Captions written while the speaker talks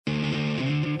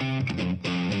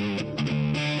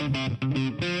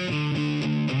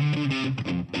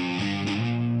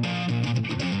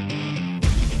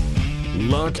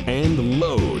lock, and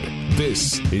load.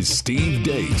 This is Steve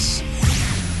Deace.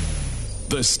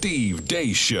 The Steve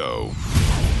Deace Show.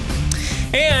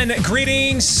 And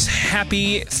greetings.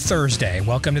 Happy Thursday.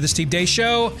 Welcome to the Steve Deace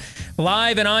Show.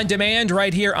 Live and on demand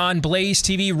right here on Blaze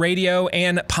TV, radio,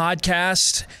 and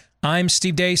podcast. I'm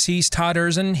Steve Deace. He's Todd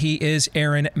Erzin. He is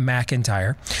Aaron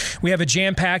McIntyre. We have a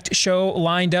jam-packed show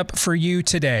lined up for you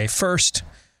today. First,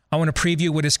 I want to preview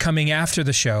what is coming after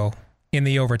the show in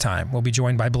the overtime. We'll be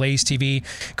joined by Blaze TV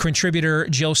contributor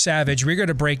Jill Savage. We're going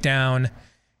to break down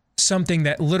something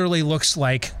that literally looks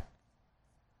like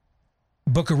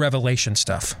Book of Revelation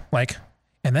stuff.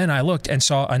 And then I looked and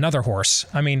saw another horse.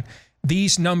 I mean,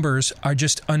 these numbers are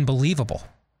just unbelievable.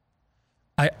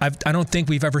 I don't think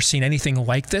we've ever seen anything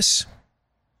like this.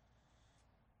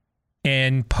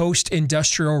 In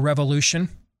post-industrial revolution,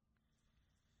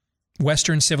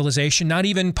 Western civilization, not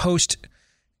even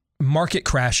post-market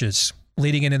crashes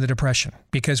leading into the Depression,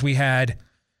 because we had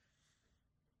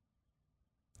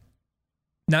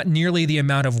not nearly the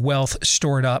amount of wealth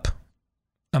stored up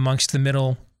amongst the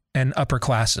middle and upper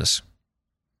classes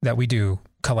that we do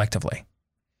collectively.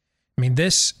 I mean,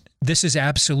 this is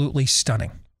absolutely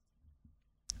stunning.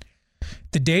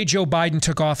 The day Joe Biden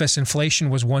took office, inflation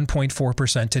was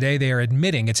 1.4%. Today, they are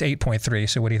admitting it's 8.3%.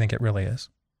 So what do you think it really is?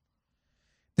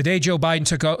 The day Joe Biden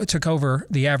took over,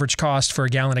 the average cost for a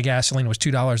gallon of gasoline was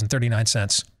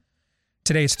 $2.39.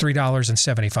 Today, it's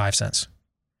 $3.75.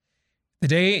 The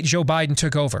day Joe Biden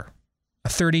took over, a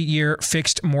 30-year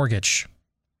fixed mortgage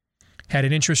had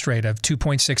an interest rate of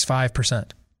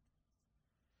 2.65%.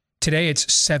 Today, it's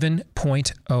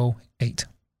 7.08%.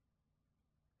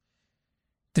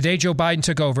 The day Joe Biden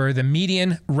took over, the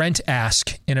median rent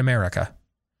ask in America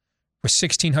was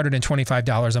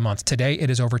 $1,625 a month. Today, it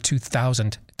is over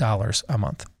 $2,000 a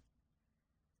month.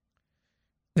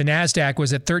 The NASDAQ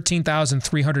was at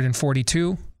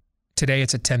 13,342. Today,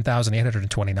 it's at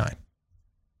 10,829.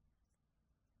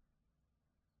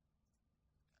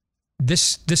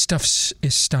 This stuff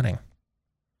is stunning.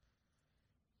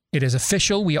 It is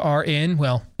official. We are in,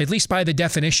 well, at least by the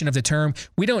definition of the term,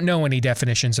 we don't know any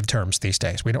definitions of terms these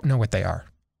days. We don't know what they are.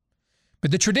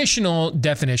 But the traditional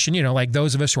definition, like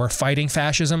those of us who are fighting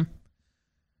fascism,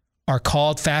 are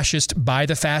called fascist by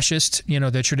the fascists.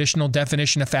 The traditional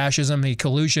definition of fascism, the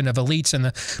collusion of elites in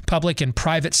the public and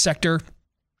private sector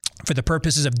for the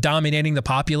purposes of dominating the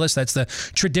populace. That's the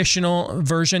traditional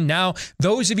version. Now,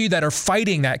 those of you that are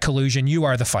fighting that collusion, we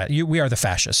are the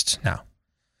fascists now.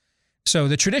 So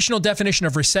the traditional definition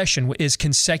of recession is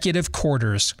consecutive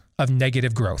quarters of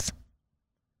negative growth.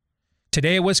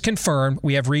 Today it was confirmed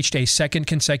we have reached a second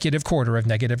consecutive quarter of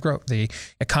negative growth. The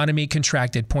economy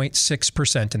contracted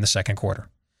 0.6% in the second quarter.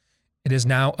 It is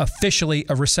now officially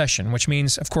a recession, which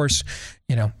means, of course,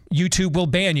 YouTube will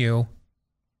ban you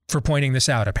for pointing this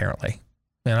out, apparently,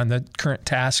 and on the current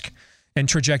task and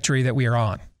trajectory that we are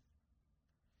on.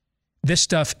 This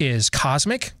stuff is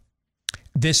cosmic.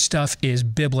 This stuff is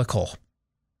biblical.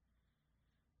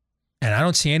 And I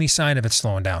don't see any sign of it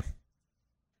slowing down.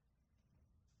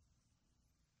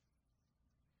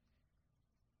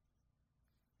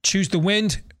 Choose the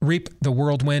wind, reap the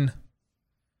whirlwind.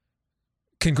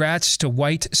 Congrats to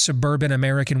white suburban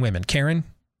American women. Karen,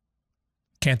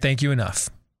 can't thank you enough.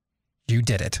 You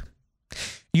did it.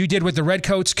 You did what the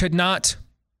redcoats could not.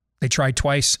 They tried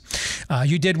twice.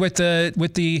 You did what the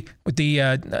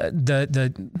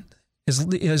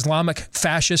Islamic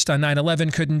fascist on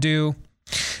 9/11 couldn't do.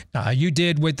 You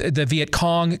did what the Viet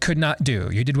Cong could not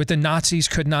do. You did what the Nazis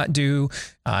could not do.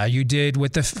 You did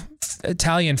what the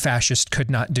Italian fascist could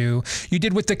not do. You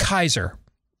did what the Kaiser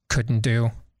couldn't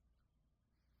do.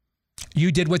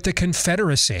 You did what the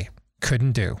Confederacy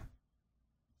couldn't do.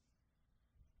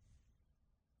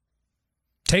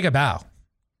 Take a bow,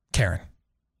 Karen.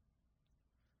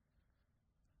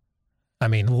 I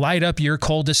mean, light up your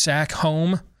cul-de-sac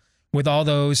home with all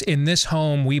those, in this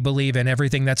home, we believe in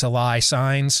everything that's a lie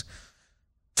signs.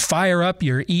 Fire up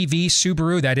your EV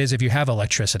Subaru, that is, if you have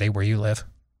electricity where you live.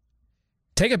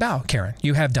 Take a bow, Karen.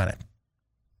 You have done it.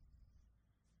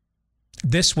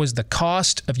 This was the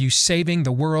cost of you saving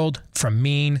the world from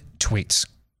mean tweets.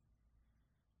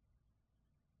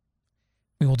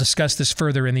 We will discuss this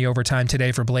further in the overtime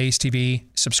today for Blaze TV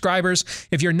subscribers.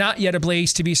 If you're not yet a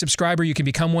Blaze TV subscriber, you can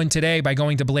become one today by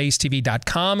going to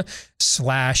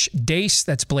blazetv.com/Deace.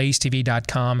 That's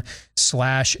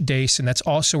blazetv.com/Deace. And that's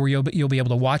also where you'll be able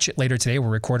to watch it later today. We'll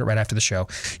record it right after the show.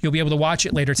 You'll be able to watch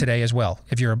it later today as well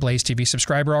if you're a Blaze TV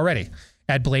subscriber already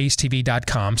at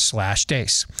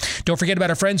blazetv.com/Deace. Don't forget about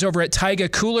our friends over at Taiga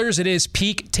Coolers. It is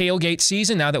peak tailgate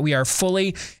season now that we are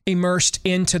fully immersed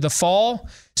into the fall.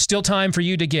 Still time for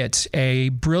you to get a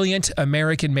brilliant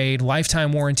American-made,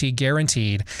 lifetime warranty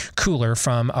guaranteed cooler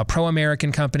from a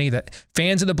pro-American company that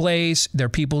fans of the Blaze, they're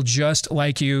people just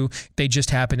like you. They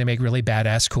just happen to make really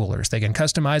badass coolers. They can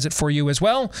customize it for you as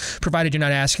well, provided you're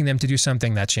not asking them to do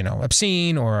something that's,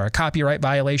 obscene or a copyright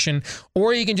violation.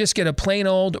 Or you can just get a plain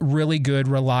old, really good,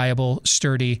 reliable,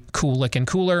 sturdy, cool-looking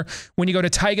cooler when you go to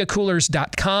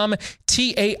TaigaCoolers.com,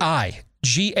 TAIGA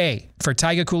for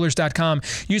TaigaCoolers.com.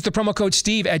 Use the promo code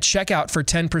Steve at checkout for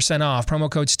 10% off.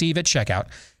 Promo code Steve at checkout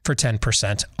for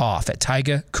 10% off at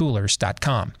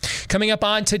TaigaCoolers.com. Coming up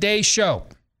on today's show,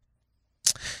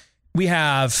 we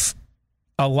have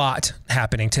a lot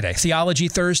happening today. Theology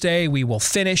Thursday, we will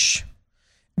finish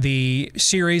the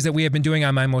series that we have been doing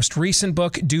on my most recent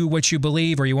book, Do What You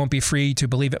Believe, or You Won't Be Free to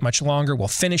Believe It Much Longer. We'll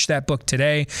finish that book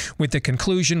today with the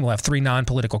conclusion. We'll have 3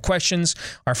 non-political questions.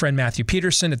 Our friend Matthew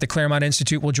Peterson at the Claremont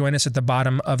Institute will join us at the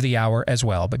bottom of the hour as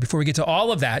well. But before we get to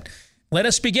all of that, let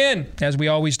us begin, as we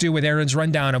always do, with Aaron's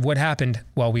rundown of what happened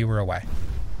while we were away.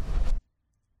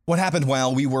 What happened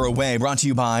while we were away, brought to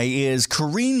you by, is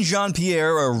Karine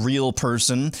Jean-Pierre a real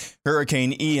person?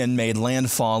 Hurricane Ian made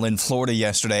landfall in Florida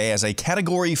yesterday as a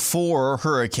Category 4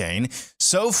 hurricane.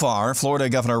 So far, Florida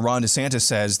Governor Ron DeSantis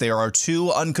says there are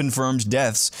 2 unconfirmed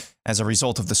deaths as a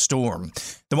result of the storm.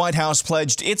 The White House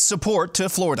pledged its support to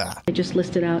Florida. I just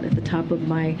listed out at the top of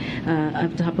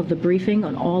the briefing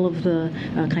on all of the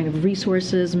kind of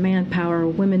resources, manpower,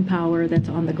 women power that's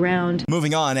on the ground.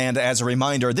 Moving on, and as a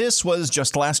reminder, this was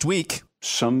just last week.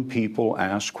 Some people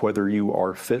ask whether you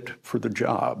are fit for the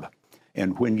job.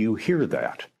 And when you hear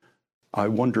that, I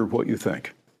wonder what you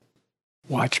think.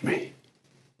 Watch me.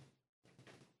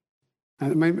 I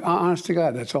mean, honest to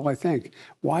God, that's all I think.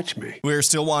 Watch me. We're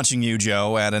still watching you,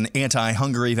 Joe. At an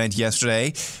anti-hunger event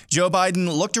yesterday, Joe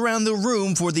Biden looked around the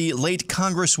room for the late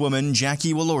Congresswoman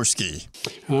Jackie Walorski.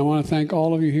 And I want to thank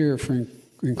all of you here for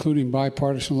including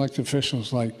bipartisan elected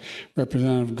officials like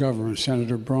Representative Governor,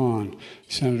 Senator Braun,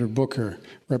 Senator Booker,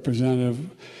 Representative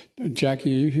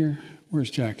Jackie. Are you here? Where's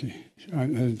Jackie? I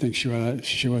didn't think she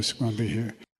was going to be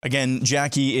here. Again,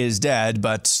 Jackie is dead,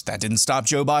 but that didn't stop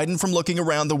Joe Biden from looking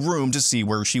around the room to see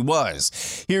where she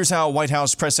was. Here's how White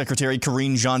House Press Secretary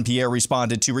Karine Jean-Pierre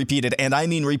responded to repeated, and I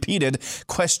mean repeated,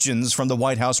 questions from the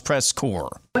White House Press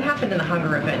Corps. What happened in the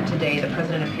hunger event today? The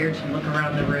president appeared to look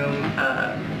around the room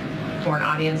for an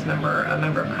audience member, a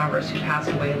member of Congress who passed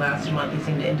away last month. He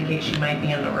seemed to indicate she might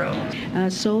be in the room.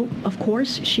 So, of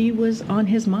course, she was on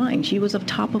his mind. She was of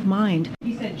top of mind.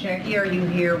 He said, Jackie, are you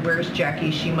here? Where's Jackie?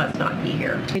 She must not be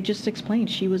here. I just explained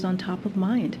she was on top of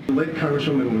mind. The late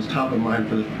Congresswoman was top of mind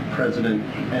for the president,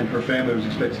 and her family was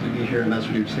expected to be here, and that's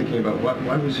what he was thinking about.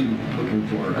 Why was he looking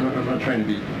for her? I'm not trying to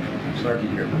be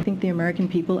snarky here. I think the American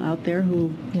people out there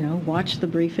who, watch the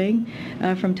briefing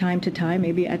from time to time,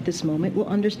 maybe at this moment, will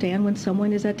understand when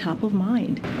someone is at top of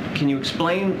mind. Can you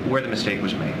explain where the mistake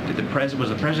was made? Was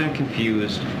the president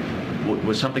confused?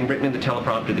 Was something written in the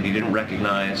teleprompter that he didn't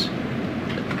recognize?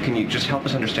 Can you just help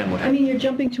us understand what happened? I mean, you're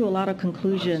jumping to a lot of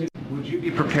conclusions. Would you be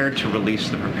prepared to release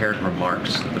the prepared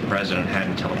remarks that the president had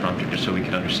in teleprompter just so we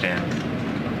can understand?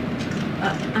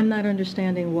 I'm not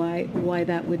understanding why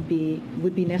that would be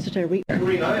necessary.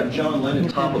 Karine, I have John Lennon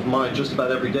top of mind just about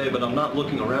every day, but I'm not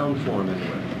looking around for him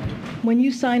anywhere. When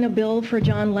you sign a bill for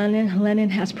John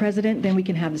Lennon as president, then we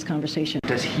can have this conversation.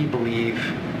 Does he believe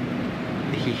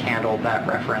he handled that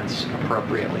reference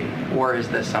appropriately, or is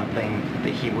this something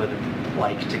that he would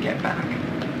like to get back?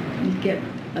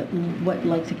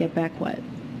 Like to get back what?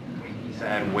 He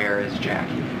said, where is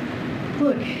Jackie?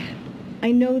 Look,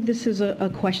 I know this is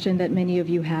a question that many of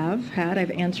you have had.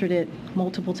 I've answered it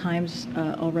multiple times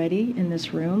already in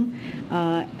this room,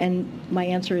 and my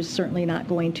answer is certainly not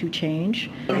going to change.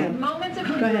 Moments of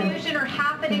confusion are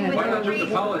happening with the reason.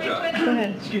 Go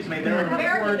ahead. Excuse me,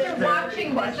 Americans are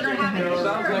watching this and are having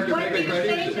concerns. What do you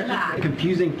say to that? The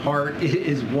confusing part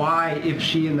is why, if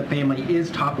she and the family is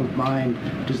top of mind,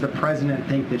 does the president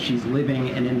think that she's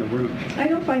living and in the room? I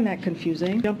don't find that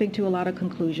confusing. Jumping to a lot of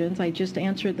conclusions. I just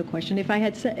answered the question.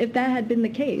 If that had been the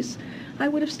case, I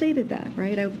would have stated that,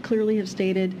 right? I would clearly have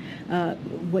stated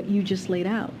what you just laid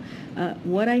out.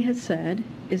 What I had said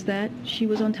is that she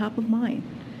was on top of mind.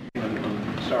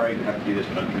 I'm sorry to have to do this,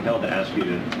 but I'm compelled to ask you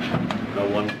to go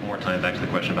one more time back to the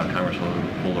question about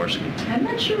Congresswoman Walorski. I'm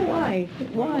not sure why.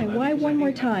 Why one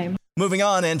more time? Moving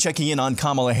on and checking in on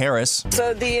Kamala Harris.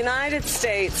 So the United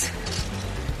States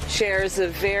shares a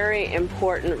very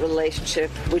important relationship,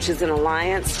 which is an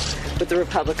alliance with the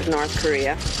Republic of North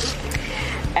Korea.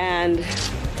 And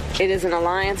It is an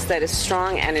alliance that is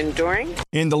strong and enduring.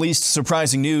 In the least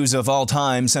surprising news of all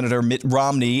time, Senator Mitt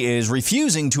Romney is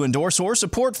refusing to endorse or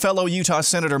support fellow Utah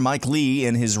Senator Mike Lee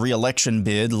in his re-election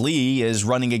bid. Lee is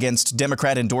running against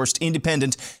Democrat-endorsed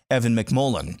independent Evan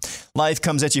McMullin. Life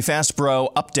comes at you fast, bro.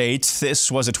 Update.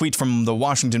 This was a tweet from the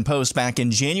Washington Post back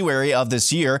in January of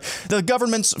this year. The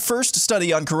government's first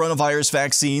study on coronavirus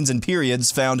vaccines and periods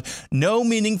found no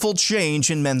meaningful change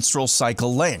in menstrual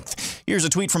cycle length. Here's a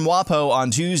tweet from WAPO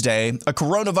on Tuesday. A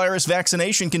coronavirus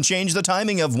vaccination can change the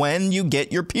timing of when you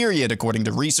get your period, according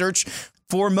to research.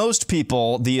 For most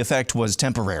people, the effect was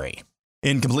temporary.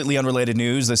 In completely unrelated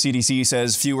news, the CDC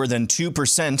says fewer than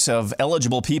 2% of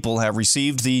eligible people have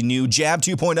received the new Jab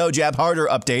 2.0 Jab Harder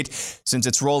update since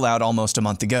its rollout almost a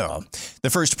month ago. The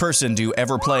first person to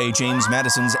ever play James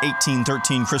Madison's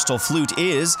 1813 crystal flute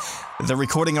is the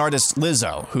recording artist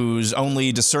Lizzo, whose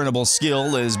only discernible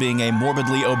skill is being a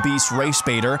morbidly obese race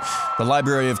baiter. The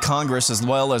Library of Congress, as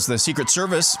well as the Secret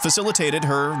Service, facilitated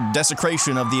her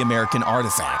desecration of the American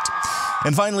artifact.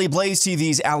 And finally, Blaze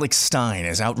TV's Alex Stein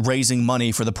is out raising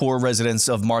money for the poor residents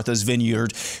of Martha's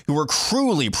Vineyard who were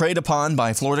cruelly preyed upon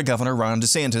by Florida Governor Ron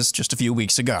DeSantis just a few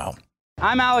weeks ago.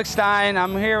 I'm Alex Stein.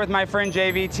 I'm here with my friend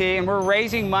JVT, and we're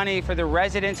raising money for the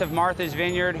residents of Martha's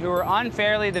Vineyard who were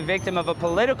unfairly the victim of a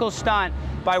political stunt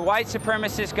by white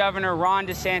supremacist Governor Ron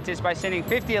DeSantis by sending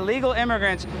 50 illegal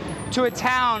immigrants to a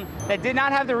town that did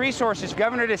not have the resources.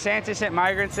 Governor DeSantis sent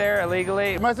migrants there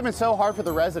illegally. It must have been so hard for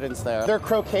the residents there. Their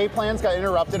croquet plans got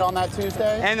interrupted on that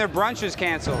Tuesday. And their brunch was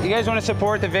canceled. You guys want to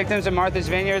support the victims of Martha's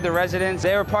Vineyard, the residents?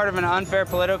 They were part of an unfair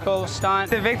political stunt.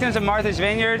 The victims of Martha's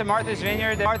Vineyard, the Martha's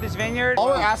Vineyard, the Martha's Vineyard. All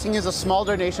we're asking is a small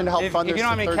donation to help fund their If you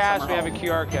don't have any cash, we have a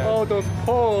QR code. Oh, those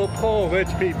poor rich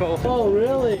people. Oh,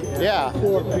 really? Yeah.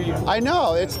 Poor people. I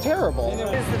know, it's terrible.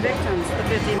 Who's the victims? The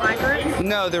 50 migrants?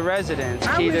 No, the residents.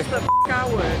 I wish the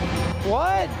I would.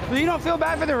 What? You don't feel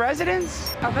bad for the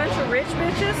residents? A bunch of rich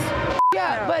bitches?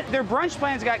 Yeah, but their brunch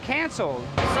plans got canceled.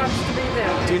 Sucks to be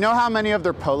them. Do you know how many of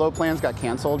their polo plans got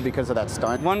canceled because of that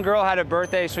stunt? One girl had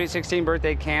a Sweet 16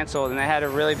 birthday canceled, and they had a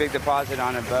really big deposit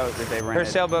on a boat that they rented. Her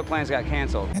sailboat plans got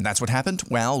canceled. And that's what happened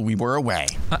while we were away.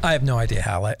 I have no idea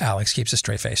how Alex keeps a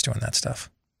straight face doing that stuff.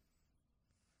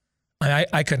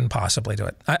 I couldn't possibly do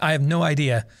it. I have no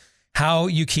idea how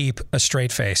you keep a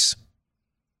straight face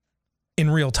in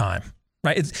real time,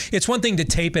 right? It's one thing to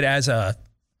tape it as a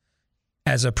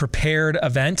prepared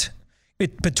event,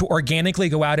 but to organically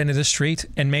go out into the street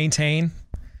and maintain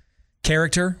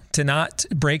character, to not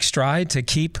break stride, to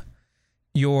keep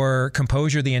your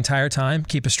composure the entire time,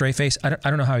 keep a straight face. I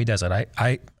don't know how he does it.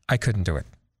 I couldn't do it.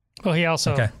 Well, he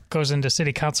also goes into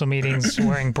city council meetings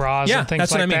wearing bras and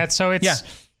things like that. So it's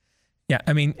yeah.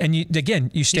 I mean, and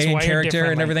you stay in character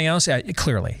and everything else.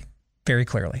 Clearly, very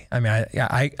clearly. I mean,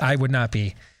 I would not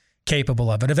be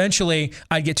capable of it. Eventually,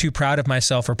 I'd get too proud of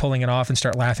myself for pulling it off and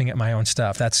start laughing at my own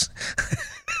stuff. That's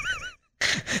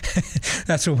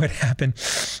what would happen.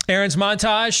 Aaron's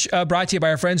Montage, brought to you by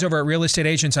our friends over at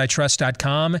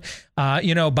realestateagentsitrust.com.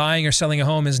 Buying or selling a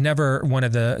home is never one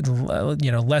of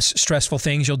the less stressful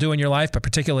things you'll do in your life, but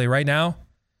particularly right now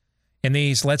in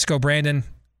these Let's Go Brandon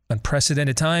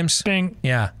unprecedented times. Bing.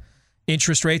 Yeah.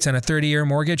 Interest rates on a 30-year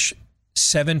mortgage,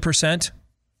 7%.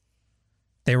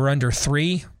 They were under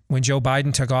 3% when Joe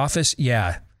Biden took office.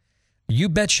 Yeah. You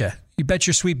betcha. You bet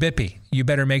your sweet bippy. You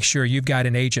better make sure you've got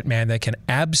an agent, man, that can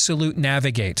absolute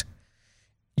navigate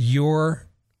your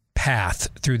path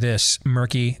through this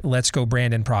murky Let's Go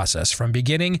Brandon process from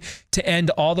beginning to end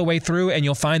all the way through. And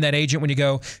you'll find that agent when you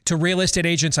go to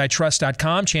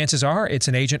realestateagentsitrust.com. Chances are it's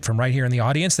an agent from right here in the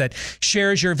audience that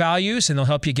shares your values, and they'll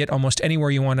help you get almost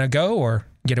anywhere you want to go or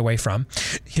get away from.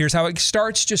 Here's how it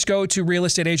starts. Just go to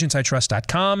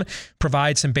realestateagentsitrust.com,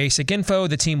 provide some basic info.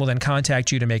 The team will then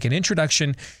contact you to make an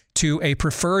introduction to a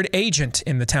preferred agent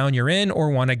in the town you're in or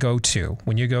want to go to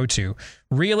when you go to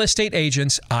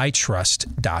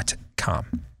realestateagentsitrust.com.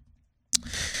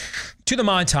 To the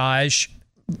montage,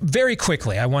 very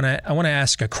quickly, I want to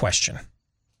ask a question.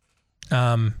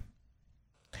 I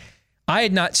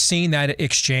had not seen that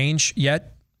exchange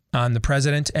yet on the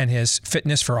president and his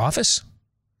fitness for office.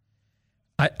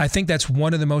 I think that's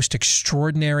one of the most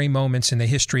extraordinary moments in the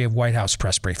history of White House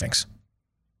press briefings.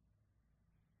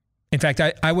 In fact,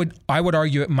 I would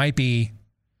argue it might be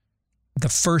the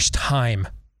first time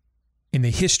in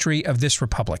the history of this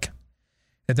republic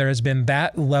that there has been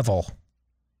that level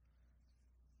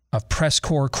of press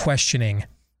corps questioning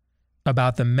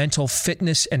about the mental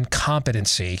fitness and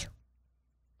competency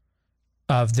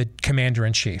of the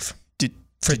commander-in-chief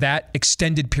for that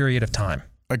extended period of time.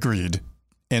 Agreed.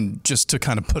 And just to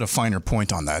kind of put a finer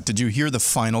point on that, did you hear the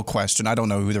final question? I don't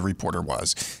know who the reporter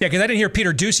was. Yeah, because I didn't hear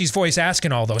Peter Doocy's voice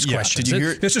asking all those questions. Did you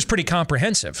hear? This was pretty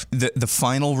comprehensive. The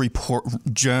final report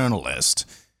journalist,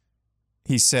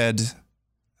 he said,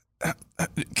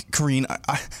 Karine,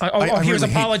 he was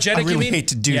apologetic. I really hate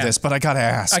to do this, but I got to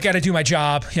ask. I got to do my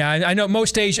job. Yeah, I know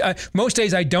most days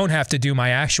I don't have to do my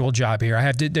actual job here. I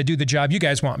have to do the job you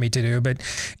guys want me to do. But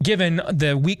given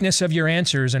the weakness of your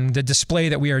answers and the display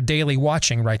that we are daily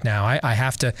watching right now, I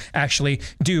have to actually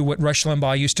do what Rush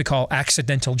Limbaugh used to call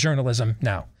accidental journalism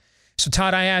now. So,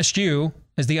 Todd, I asked you,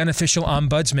 as the unofficial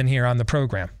ombudsman here on the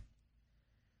program,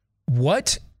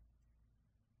 what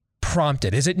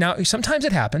prompted? Is it now? Sometimes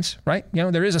it happens, right?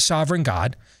 There is a sovereign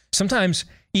God. Sometimes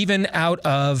even out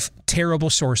of terrible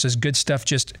sources, good stuff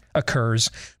just occurs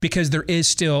because there is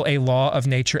still a law of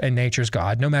nature and nature's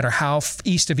God, no matter how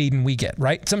east of Eden we get,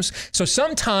 right? So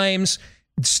sometimes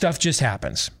stuff just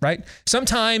happens, right?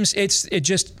 Sometimes it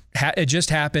just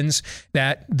happens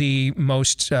that the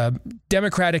most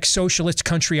democratic socialist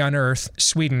country on earth,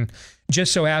 Sweden,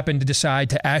 just so happened to decide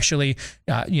to actually,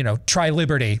 try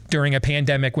liberty during a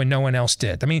pandemic when no one else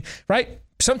did. I mean, right?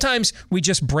 Sometimes we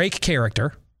just break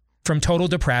character from total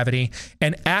depravity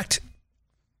and act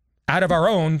out of our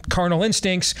own carnal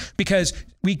instincts because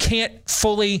we can't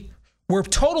we're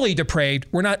totally depraved.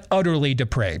 We're not utterly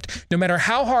depraved. No matter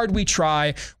how hard we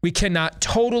try, we cannot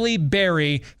totally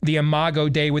bury the Imago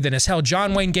Dei within us. Hell,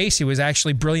 John Wayne Gacy was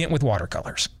actually brilliant with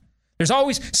watercolors.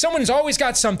 Someone's always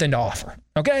got something to offer.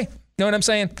 Okay? Know what I'm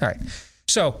saying? All right.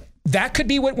 So that could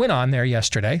be what went on there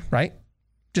yesterday, right?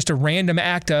 Just a random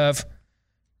act of,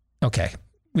 okay,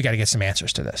 we got to get some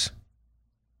answers to this.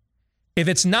 If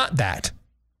it's not that,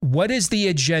 what is the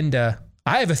agenda?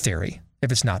 I have a theory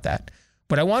if it's not that.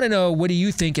 But I want to know, what do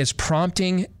you think is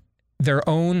prompting their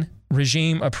own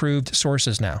regime-approved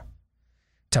sources now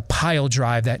to pile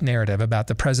drive that narrative about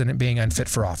the president being unfit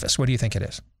for office? What do you think it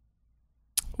is?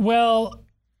 Well,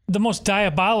 the most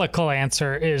diabolical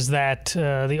answer is that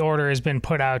the order has been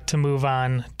put out to move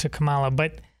on to Kamala,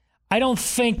 but I don't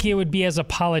think it would be as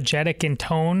apologetic in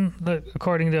tone,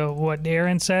 according to what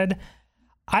Aaron said.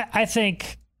 I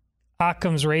think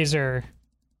Occam's razor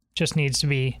just needs to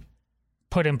be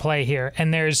put in play here,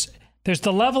 and there's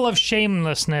the level of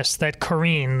shamelessness that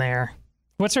Karine there.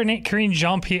 What's her name? Karine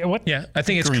Jean-Pierre. What? Yeah, I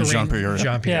think it's Karine Jean-Pierre.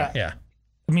 Jean-Pierre. Yeah.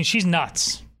 I mean, she's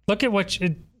nuts. Look at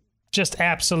just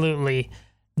absolutely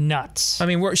nuts. I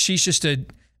mean, she's just a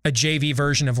JV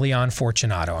version of Leon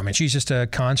Fortunato. I mean, she's just a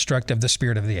construct of the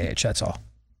spirit of the age. That's all.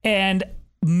 And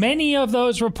many of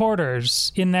those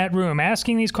reporters in that room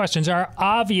asking these questions are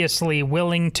obviously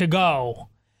willing to go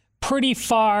pretty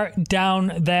far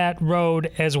down that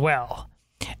road as well.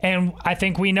 And I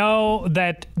think we know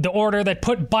that the order that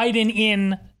put Biden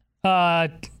in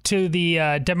to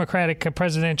the Democratic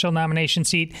presidential nomination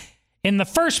seat in the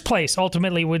first place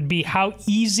ultimately would be how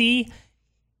easy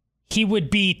he would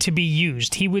be to be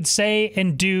used. He would say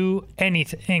and do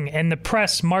anything, and the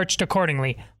press marched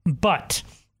accordingly. But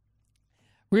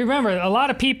remember, a lot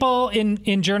of people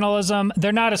in journalism,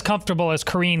 they're not as comfortable as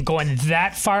Karine going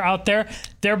that far out there.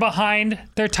 They're behind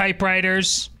their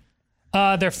typewriters.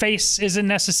 Their face isn't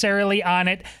necessarily on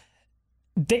it.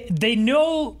 They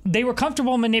know they were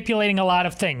comfortable manipulating a lot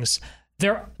of things.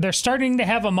 They're starting to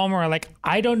have a moment where, like,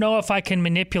 I don't know if I can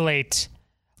manipulate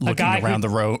looking around the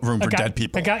room for dead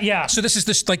people. Yeah. So this is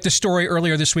the story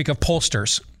earlier this week of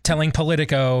pollsters telling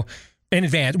Politico in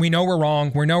advance, we know we're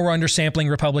wrong. We know we're undersampling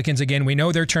Republicans again. We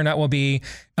know their turnout will be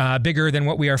bigger than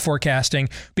what we are forecasting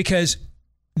because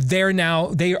they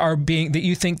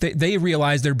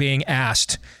realize they're being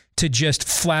asked to just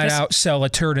flat out sell a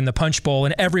turd in the punch bowl,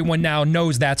 and everyone now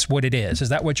knows that's what it is. Is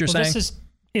that what you're saying?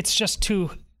 It's just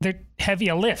too heavy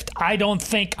a lift. I don't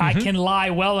think I can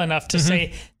lie well enough to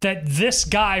say that this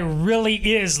guy really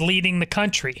is leading the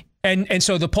country. And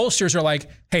so the pollsters are like,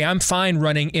 hey, I'm fine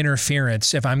running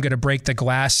interference if I'm going to break the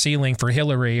glass ceiling for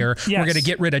Hillary or we're going to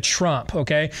get rid of Trump,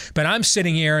 okay? But I'm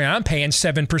sitting here and I'm paying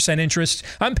 7% interest.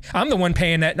 I'm the one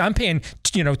paying that. I'm paying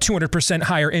 200%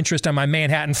 higher interest on my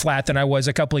Manhattan flat than I was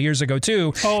a couple of years ago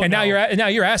too. Now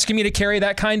you're asking me to carry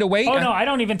that kind of weight? Oh no, I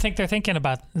don't even think they're thinking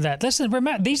about that. Listen,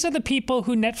 remember, these are the people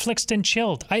who Netflixed and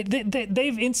chilled.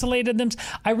 They've insulated them.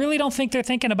 I really don't think they're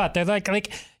thinking about that.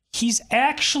 Like he's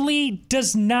actually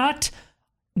does not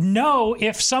know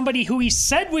if somebody who he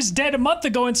said was dead a month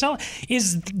ago and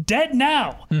is dead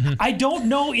now. I don't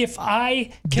know if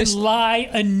I can lie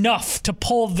enough to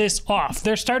pull this off.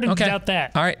 They're starting to doubt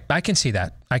that. All right, I can see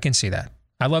that.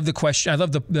 I love the question. I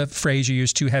love the phrase you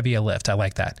use, too heavy a lift. I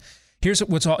like that. Here's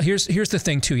the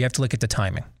thing too. You have to look at the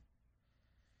timing.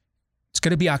 It's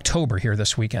going to be October here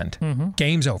this weekend.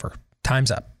 Game's over.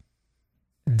 Time's up.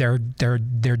 They're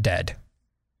dead.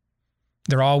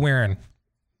 They're all wearing.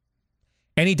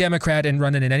 Any Democrat and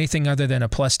running in anything other than a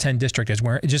plus 10 district is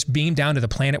wearing, just beamed down to the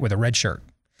planet with a red shirt.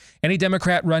 Any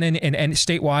Democrat running in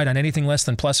statewide on anything less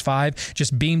than plus 5,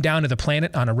 just beam down to the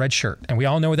planet on a red shirt. And we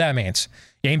all know what that means.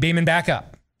 You ain't beaming back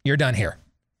up. You're done here.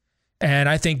 And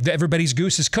I think that everybody's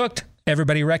goose is cooked.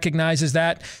 Everybody recognizes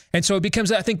that. And so it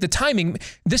becomes, I think, the timing.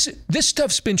 This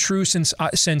stuff's been true since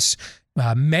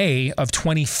May of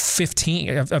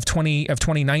 2015, of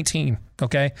 2019.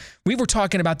 Okay. We were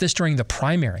talking about this during the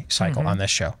primary cycle on this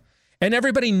show. And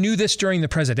everybody knew this during the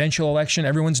presidential election.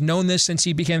 Everyone's known this since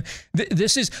he became.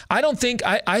 This is, I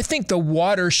think the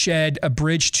watershed a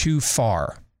bridge too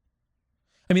far.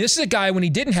 I mean, this is a guy, when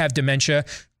he didn't have dementia,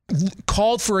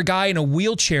 called for a guy in a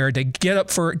wheelchair to get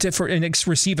up and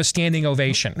receive a standing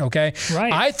ovation. Okay.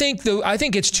 Right. I think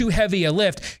it's too heavy a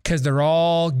lift because they're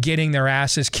all getting their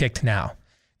asses kicked now.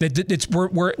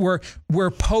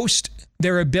 We're post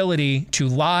their ability to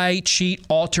lie, cheat,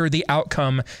 alter the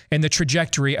outcome and the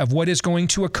trajectory of what is going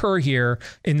to occur here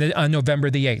on November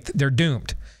the 8th. They're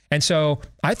doomed. And so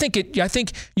I think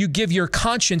you give your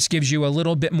conscience gives you a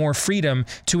little bit more freedom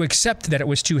to accept that it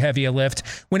was too heavy a lift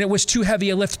when it was too heavy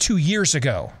a lift 2 years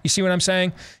ago. You see what I'm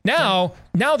saying? Now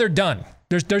they're done.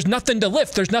 There's nothing to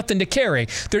lift. There's nothing to carry.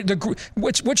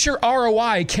 What's your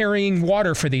ROI carrying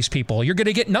water for these people? You're going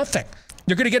to get nothing.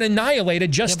 You're going to get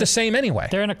annihilated just the same anyway.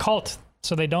 They're in a cult,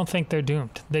 so they don't think they're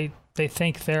doomed. They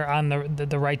think they're on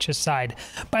the righteous side.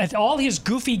 But all his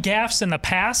goofy gaffes in the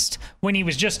past, when he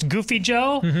was just Goofy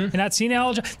Joe and not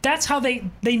senile Joe, that's how they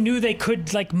knew they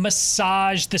could like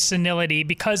massage the senility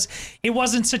because it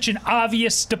wasn't such an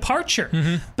obvious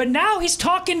departure. But now he's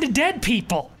talking to dead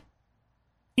people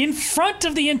in front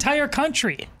of the entire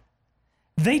country.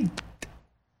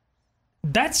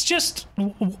 That's just,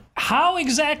 how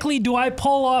exactly do I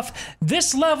pull off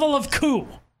this level of coup?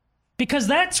 Because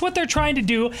that's what they're trying to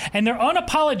do, and they're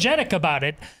unapologetic about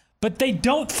it, but they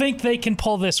don't think they can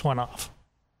pull this one off.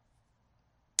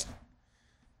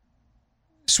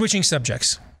 Switching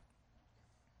subjects.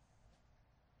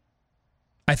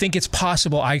 I think it's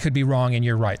possible I could be wrong and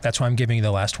you're right. That's why I'm giving you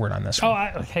the last word on this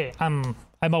one.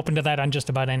 I'm open to that on just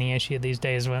about any issue these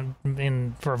days when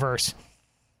in reverse.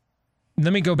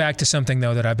 Let me go back to something,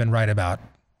 though, that I've been right about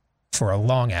for a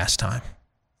long-ass time.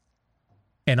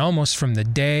 And almost from the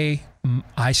day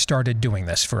I started doing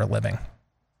this for a living.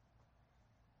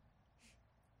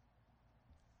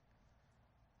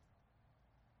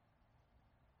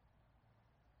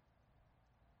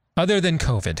 Other than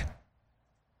COVID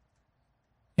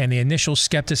and the initial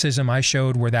skepticism I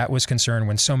showed where that was concerned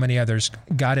when so many others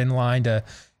got in line to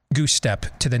goose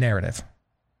step to the narrative,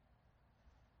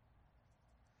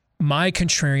 my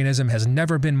contrarianism has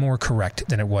never been more correct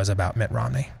than it was about Mitt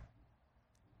Romney.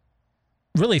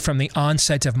 Really, from the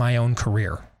onset of my own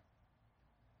career.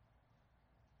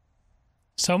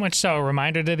 So much so,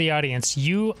 reminder to the audience,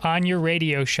 you on your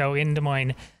radio show in Des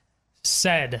Moines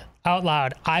said out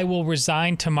loud, I will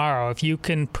resign tomorrow if you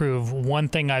can prove one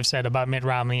thing I've said about Mitt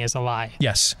Romney is a lie.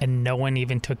 Yes. And no one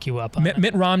even took you up on it.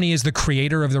 Mitt Romney is the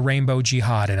creator of the rainbow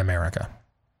jihad in America.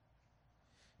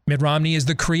 Mitt Romney is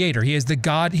the creator. He is the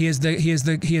God. He is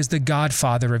the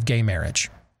godfather of gay marriage.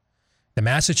 The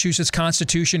Massachusetts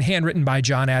Constitution, handwritten by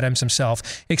John Adams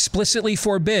himself, explicitly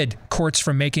forbid courts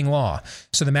from making law.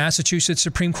 So the Massachusetts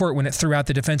Supreme Court, when it threw out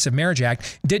the Defense of Marriage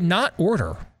Act, did not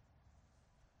order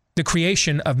the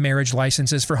creation of marriage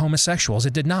licenses for homosexuals.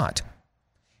 It did not.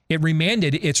 It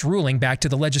remanded its ruling back to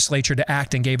the legislature to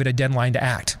act and gave it a deadline to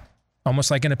act, almost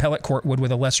like an appellate court would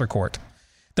with a lesser court.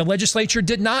 The legislature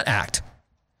did not act,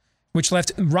 which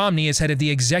left Romney as head of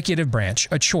the executive branch,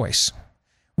 a choice.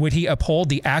 Would he uphold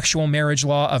the actual marriage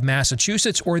law of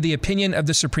Massachusetts or the opinion of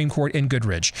the Supreme Court in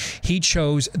Goodridge? He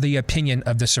chose the opinion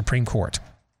of the Supreme Court.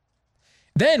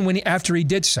 Then, after he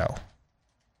did so,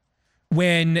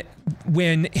 when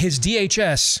his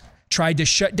DHS tried to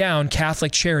shut down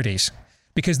Catholic charities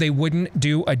because they wouldn't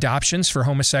do adoptions for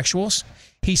homosexuals,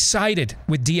 he sided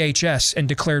with DHS and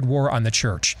declared war on the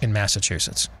church in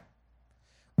Massachusetts.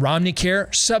 Romney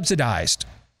Care subsidized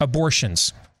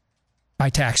abortions by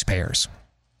taxpayers.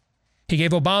 He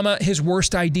gave Obama his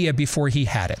worst idea before he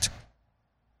had it.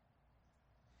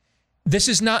 This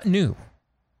is not new.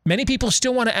 Many people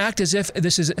still want to act as if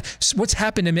this is what's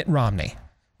happened to Mitt Romney.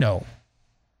 No.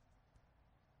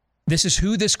 This is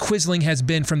who this Quisling has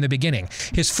been from the beginning.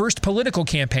 His first political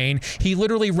campaign, he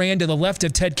literally ran to the left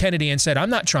of Ted Kennedy and said, I'm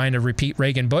not trying to repeat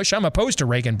Reagan-Bush. I'm opposed to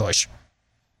Reagan-Bush.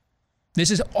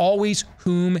 This is always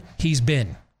whom he's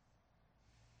been.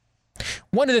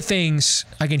 One of the things,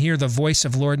 I can hear the voice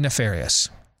of Lord Nefarious.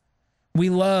 We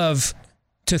love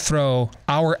to throw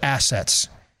our assets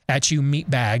at you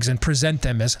meatbags and present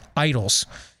them as idols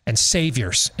and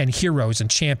saviors and heroes and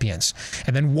champions,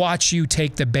 and then watch you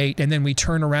take the bait, and then we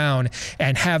turn around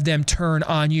and have them turn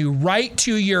on you right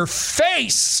to your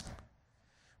face,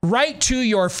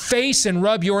 and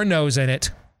rub your nose in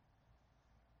it.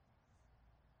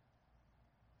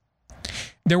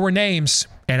 There were names,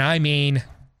 and I mean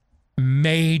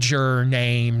major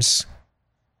names.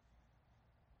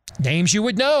 Names you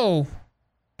would know.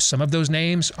 Some of those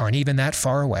names aren't even that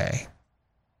far away.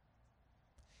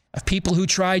 Of people who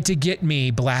tried to get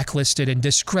me blacklisted and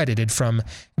discredited from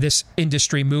this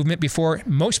industry movement before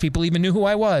most people even knew who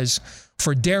I was,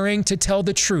 for daring to tell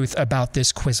the truth about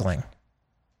this Quisling.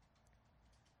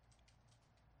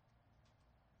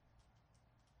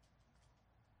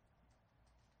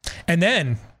 And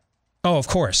then, oh, of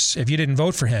course, if you didn't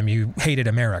vote for him, you hated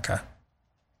America.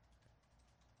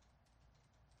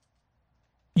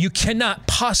 You cannot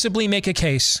possibly make a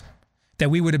case that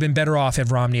we would have been better off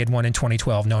if Romney had won in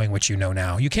 2012, knowing what you know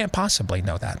now. You can't possibly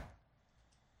know that.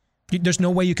 There's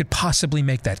no way you could possibly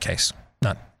make that case.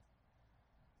 None.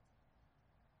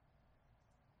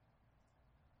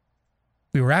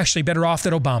 We were actually better off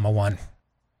that Obama won.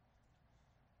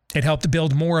 It helped to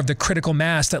build more of the critical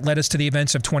mass that led us to the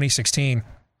events of 2016.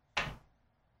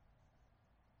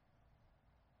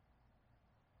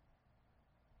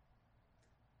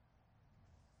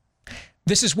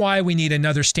 This is why we need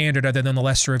another standard other than the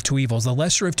lesser of two evils. The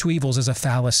lesser of two evils is a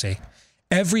fallacy.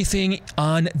 Everything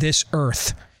on this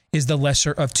earth is the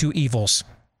lesser of two evils.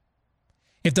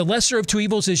 If the lesser of two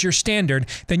evils is your standard,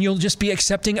 then you'll just be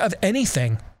accepting of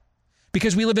anything.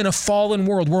 Because we live in a fallen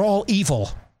world. We're all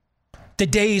evil. The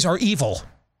days are evil.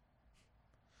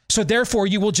 So therefore,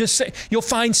 you will just say, you'll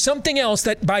find something else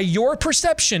that by your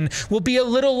perception will be a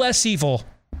little less evil,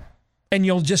 and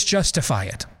you'll just justify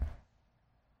it.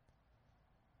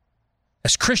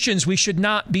 As Christians, we should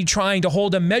not be trying to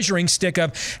hold a measuring stick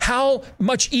of how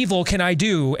much evil can I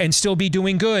do and still be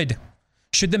doing good.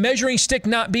 Should the measuring stick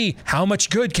not be how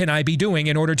much good can I be doing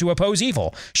in order to oppose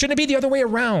evil? Shouldn't it be the other way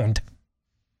around?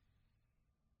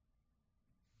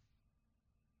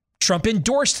 Trump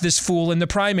endorsed this fool in the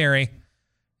primary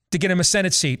to get him a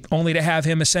Senate seat, only to have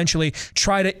him essentially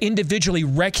try to individually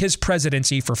wreck his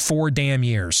presidency for 4 damn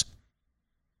years.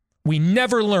 We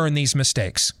never learn these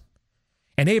mistakes.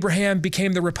 And Abraham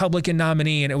became the Republican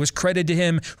nominee, and it was credited to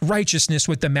him righteousness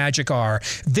with the magic R.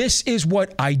 This is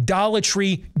what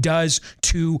idolatry does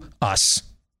to us.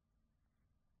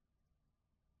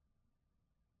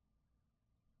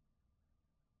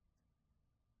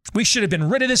 We should have been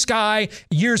rid of this guy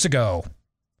years ago.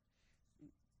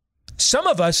 Some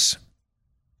of us,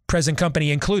 present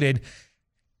company included,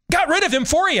 got rid of him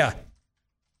for you.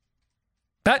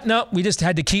 But no, we just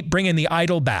had to keep bringing the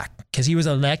idol back because he was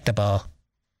electable.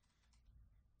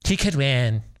 He could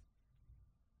win.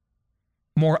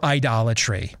 More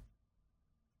idolatry.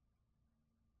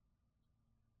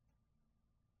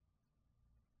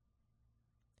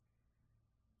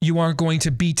 You aren't going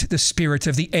to beat the spirit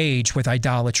of the age with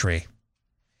idolatry.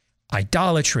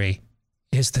 Idolatry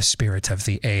is the spirit of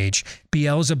the age.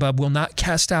 Beelzebub will not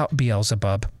cast out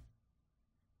Beelzebub.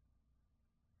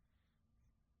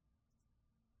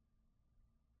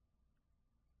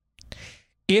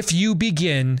 If you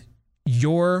begin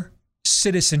your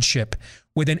citizenship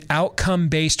with an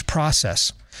outcome-based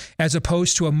process as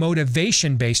opposed to a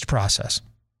motivation-based process,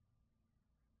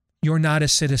 you're not a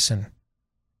citizen.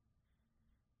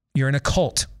 You're in a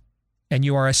cult, and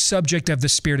you are a subject of the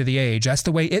spirit of the age. That's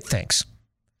the way it thinks.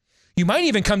 You might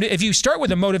even come to, if you start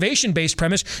with a motivation-based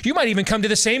premise, you might even come to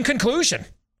the same conclusion.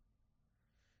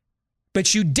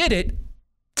 But you did it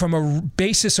from a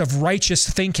basis of righteous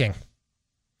thinking,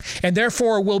 and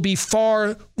therefore will be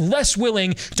far less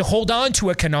willing to hold on to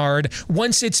a canard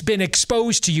once it's been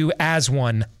exposed to you as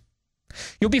one.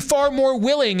 You'll be far more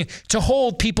willing to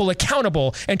hold people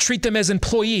accountable and treat them as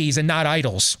employees and not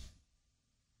idols.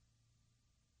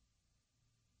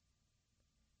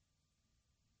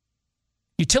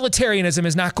 Utilitarianism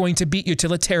is not going to beat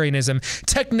utilitarianism.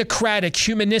 Technocratic,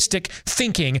 humanistic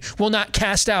thinking will not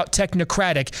cast out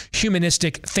technocratic,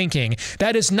 humanistic thinking.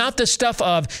 That is not the stuff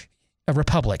of a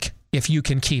republic, if you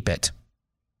can keep it.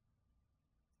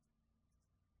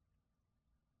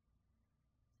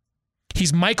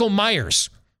 He's Michael Myers.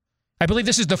 I believe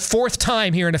this is the 4th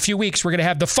time here in a few weeks we're going to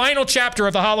have the final chapter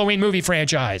of the Halloween movie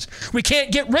franchise. We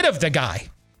can't get rid of the guy.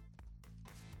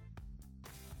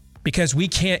 Because we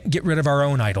can't get rid of our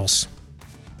own idols.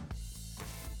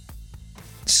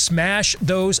 Smash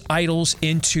those idols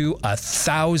into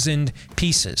 1,000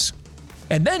 pieces.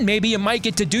 And then maybe you might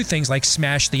get to do things like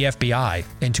smash the FBI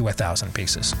into 1,000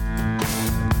 pieces.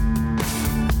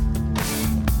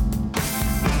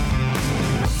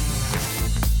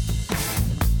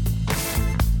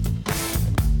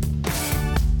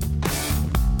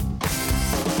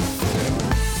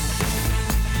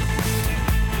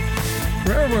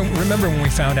 Remember when we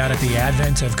found out at the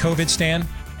advent of COVID, Stan,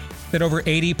 that over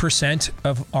 80%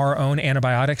 of our own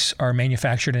antibiotics are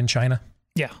manufactured in China?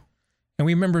 Yeah. And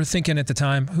we remember thinking at the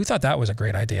time, who thought that was a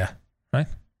great idea, right?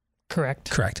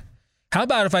 Correct. How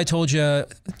about if I told you,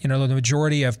 the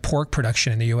majority of pork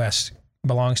production in the U.S.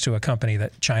 belongs to a company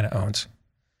that China owns?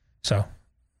 So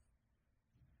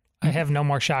I have no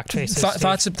more shocked faces.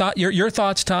 Your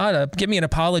thoughts, Todd? Give me an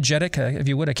apologetic, if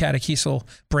you would, a catechesal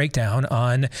breakdown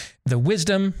on the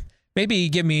wisdom. Maybe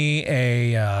give me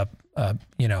a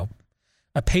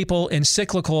papal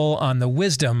encyclical on the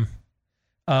wisdom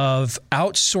of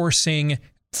outsourcing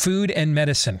food and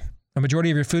medicine, a majority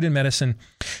of your food and medicine,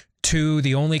 to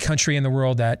the only country in the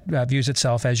world that views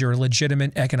itself as your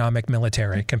legitimate economic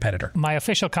military competitor. My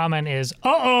official comment is,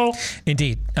 uh-oh.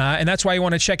 Indeed. And that's why you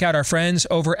want to check out our friends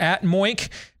over at Moink.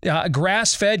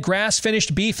 Grass-fed,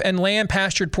 grass-finished beef and lamb,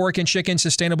 pastured pork and chicken,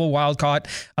 sustainable wild-caught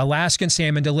Alaskan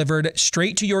salmon delivered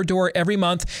straight to your door every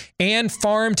month, and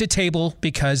farm to table,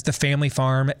 because the family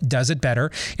farm does it better.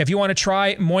 If you want to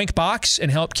try Moink Box and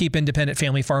help keep independent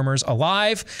family farmers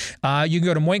alive, you can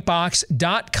go to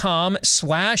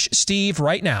moinkbox.com/Steve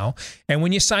right now. And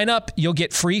when you sign up, you'll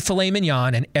get free filet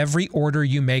mignon in every order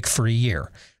you make for a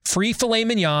year. Free filet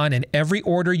mignon in every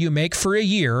order you make for a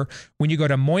year when you go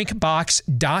to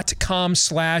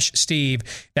moinkbox.com/Steve.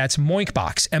 That's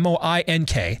Moinkbox,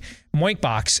 M-O-I-N-K,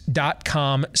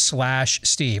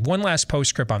 moinkbox.com/Steve. One last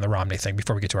postscript on the Romney thing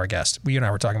before we get to our guest. You and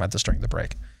I were talking about this during the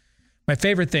break. My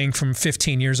favorite thing from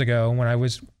 15 years ago when I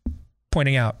was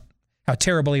pointing out how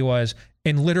terrible he was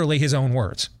in literally his own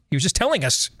words. He was just telling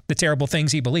us the terrible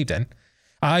things he believed in.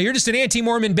 You're just an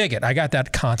anti-Mormon bigot. I got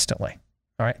that constantly.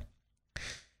 All right.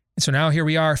 So now here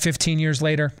we are 15 years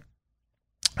later.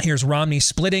 Here's Romney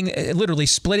literally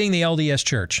splitting the LDS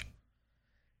church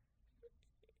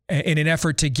in an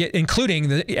effort to get, including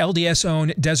the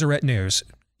LDS-owned Deseret News,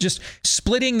 just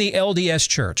splitting the LDS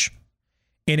church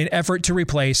in an effort to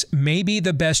replace maybe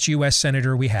the best U.S.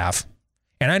 senator we have.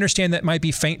 And I understand that might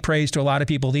be faint praise to a lot of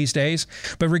people these days,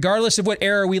 but regardless of what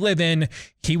era we live in,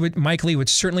 Mike Lee would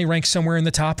certainly rank somewhere in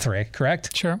the top 3,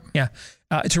 correct? Sure. Yeah.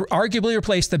 To arguably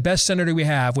replace the best senator we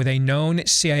have with a known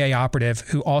CIA operative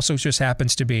who also just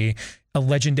happens to be a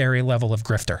legendary level of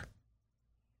grifter.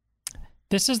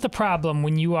 This is the problem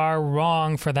when you are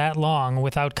wrong for that long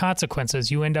without consequences.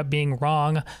 You end up being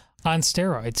wrong on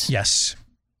steroids. Yes,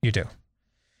 you do.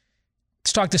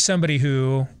 Let's talk to somebody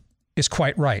who is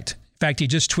quite right. In fact, he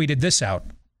just tweeted this out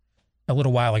a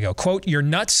little while ago. Quote, "You're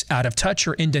nuts, out of touch,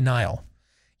 or in denial.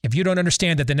 If you don't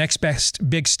understand that the next best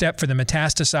big step for the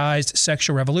metastasized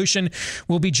sexual revolution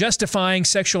will be justifying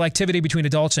sexual activity between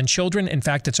adults and children, in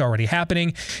fact, it's already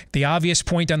happening, the obvious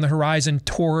point on the horizon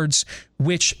towards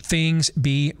which things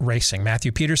be racing."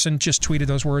 Matthew Peterson just tweeted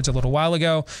those words a little while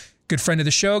ago. Good friend of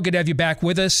the show. Good to have you back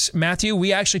with us, Matthew.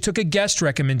 We actually took a guest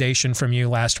recommendation from you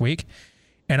last week,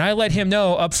 and I let him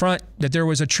know up front that there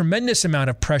was a tremendous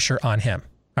amount of pressure on him,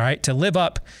 all right, to live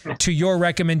up to your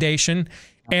recommendation.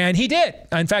 And he did.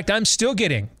 In fact, I'm still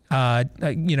getting,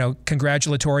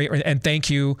 congratulatory and thank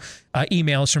you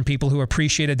emails from people who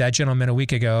appreciated that gentleman a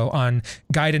week ago on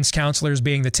guidance counselors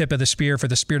being the tip of the spear for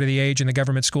the spirit of the age in the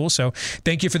government school. So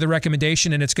thank you for the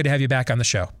recommendation, and it's good to have you back on the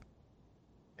show.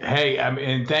 Hey,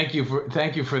 and thank you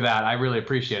for that. I really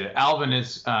appreciate it.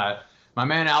 My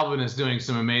man Alvin is doing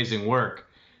some amazing work.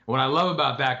 What I love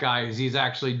about that guy is he's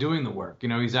actually doing the work.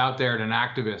 He's out there and an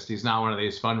activist. He's not one of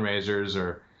these fundraisers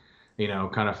or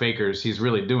kind of fakers. He's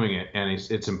really doing it, and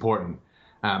it's important.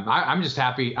 I'm just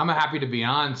happy. I'm happy to be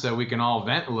on so we can all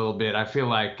vent a little bit. I feel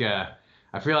like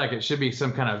it should be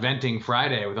some kind of venting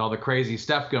Friday with all the crazy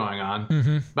stuff going on.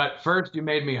 Mm-hmm. But first, you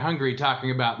made me hungry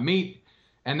talking about meat,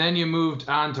 and then you moved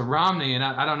on to Romney, and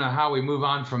I don't know how we move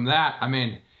on from that. I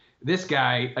mean, this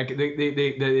guy, like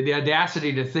the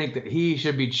audacity to think that he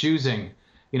should be choosing,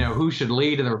 who should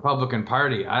lead in the Republican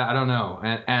Party. I don't know,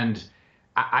 and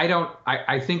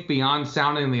I think beyond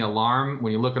sounding the alarm,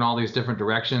 when you look in all these different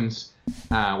directions,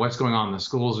 what's going on in the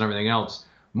schools and everything else,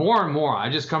 more and more, I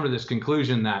just come to this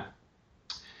conclusion that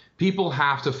people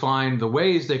have to find the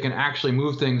ways they can actually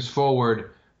move things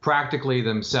forward practically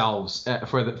themselves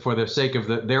for the sake of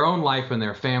their own life and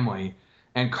their family,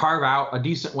 and carve out a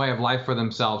decent way of life for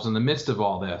themselves in the midst of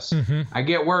all this. Mm-hmm. I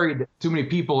get worried that too many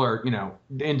people are,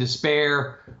 in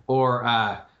despair or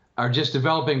are just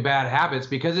developing bad habits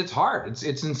because it's hard.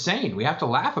 It's insane. We have to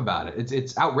laugh about it.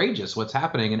 It's outrageous what's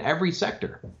happening in every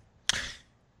sector.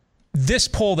 This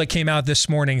poll that came out this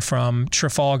morning from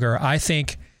Trafalgar, I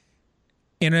think,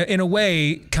 in a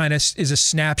way, kind of is a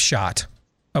snapshot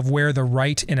of where the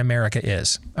right in America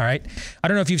is. All right. I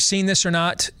don't know if you've seen this or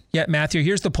not yet, Matthew.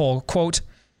 Here's the poll. Quote,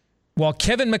 while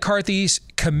Kevin McCarthy's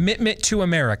commitment to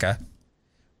America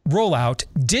rollout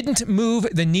didn't move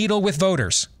the needle with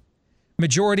voters,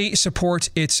 majority support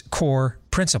its core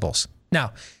principles.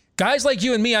 Now, guys like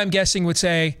you and me, I'm guessing, would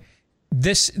say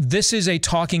this is a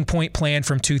talking point plan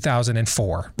from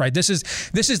 2004, right? This is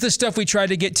the stuff we tried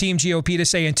to get Team GOP to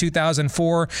say in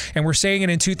 2004, and we're saying it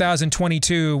in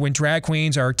 2022 when drag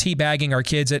queens are teabagging our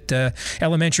kids at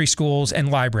elementary schools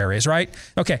and libraries, right?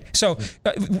 Okay, so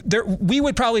we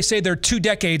would probably say they're 2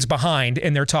 decades behind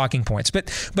in their talking points,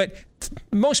 but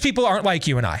most people aren't like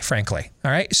you and I, frankly.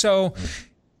 All right, so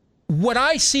what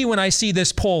I see when I see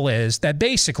this poll is that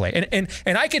basically, and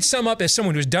I could sum up as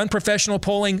someone who's done professional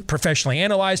polling, professionally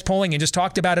analyzed polling, and just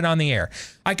talked about it on the air.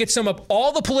 I could sum up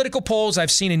all the political polls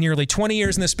I've seen in nearly 20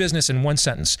 years in this business in one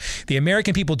sentence. The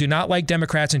American people do not like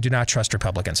Democrats and do not trust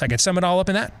Republicans. I could sum it all up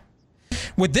in that.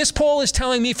 What this poll is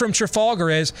telling me from Trafalgar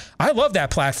is, I love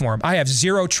that platform. I have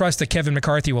zero trust that Kevin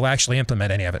McCarthy will actually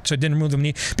implement any of it. So it didn't move the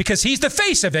needle because he's the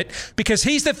face of it.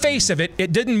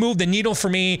 It didn't move the needle for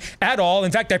me at all.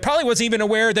 In fact, I probably wasn't even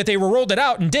aware that they rolled it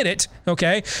out and did it.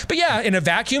 Okay. But yeah, in a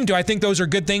vacuum, do I think those are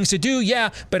good things to do?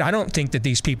 Yeah. But I don't think that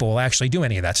these people will actually do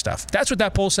any of that stuff. That's what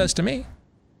that poll says to me.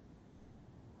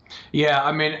 Yeah,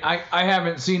 I mean, I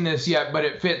haven't seen this yet, but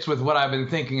it fits with what I've been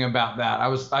thinking about that. I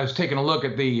was taking a look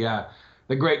at the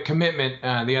Great Commitment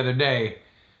the other day.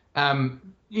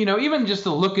 Even just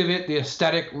the look of it, the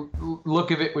aesthetic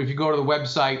look of it, if you go to the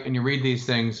website and you read these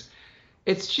things,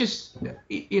 it's just,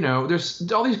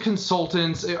 there's all these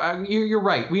consultants. You're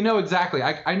right. We know exactly.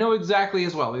 I know exactly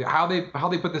as well how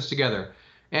they put this together.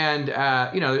 And,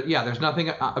 there's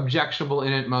nothing objectionable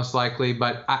in it, most likely,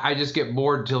 but I just get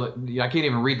bored till I can't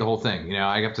even read the whole thing.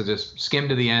 I have to just skim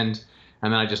to the end,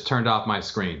 and then I just turned off my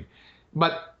screen.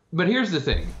 But here's the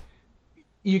thing.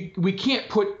 We can't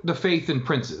put the faith in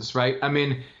princes, right? I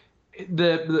mean,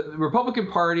 the Republican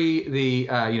Party,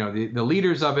 the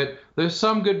leaders of it, there's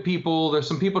some good people. There's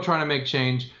some people trying to make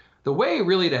change. The way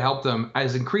really to help them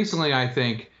is increasingly, I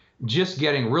think, just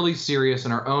getting really serious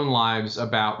in our own lives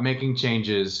about making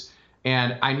changes.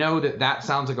 And I know that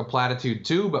sounds like a platitude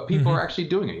too, but people are actually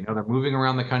doing it. They're moving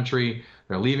around the country,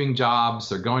 they're leaving jobs,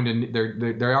 they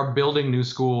are building new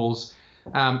schools.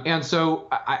 And so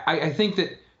I think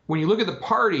that when you look at the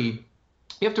party,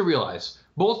 you have to realize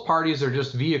both parties are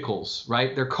just vehicles,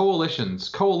 right? They're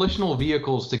coalitional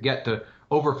vehicles to get to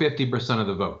over 50% of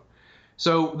the vote.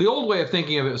 So the old way of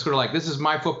thinking of it is sort of like, this is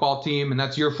my football team and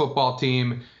that's your football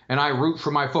team, and I root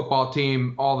for my football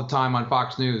team all the time on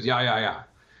Fox News.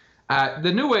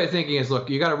 The new way of thinking is, look,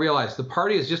 you got to realize the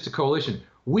party is just a coalition.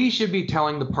 We should be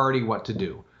telling the party what to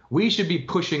do. We should be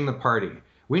pushing the party.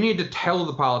 We need to tell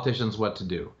the politicians what to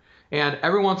do. And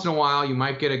every once in a while, you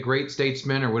might get a great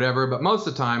statesman or whatever, but most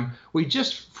of the time, we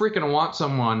just freaking want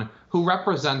someone who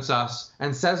represents us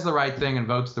and says the right thing and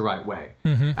votes the right way.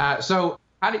 So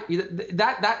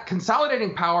that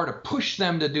consolidating power to push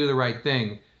them to do the right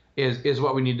thing is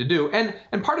what we need to do. And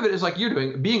part of it is like you're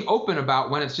doing, being open about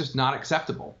when it's just not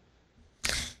acceptable.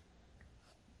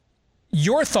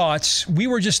 Your thoughts, we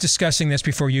were just discussing this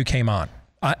before you came on.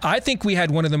 I think we had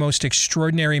one of the most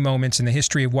extraordinary moments in the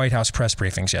history of White House press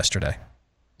briefings yesterday.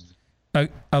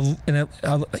 An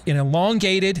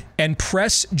elongated and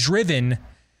press-driven,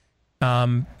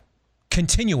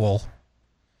 continual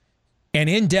and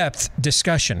in-depth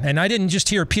discussion. And I didn't just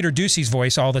hear Peter Doocy's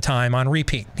voice all the time on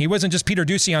repeat. He wasn't just Peter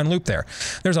Doocy on loop there.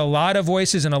 There's a lot of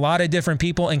voices and a lot of different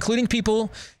people, including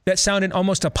people that sounded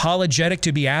almost apologetic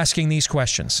to be asking these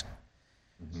questions.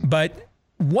 But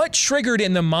what triggered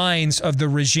in the minds of the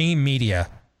regime media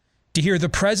to hear the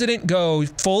president go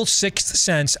full Sixth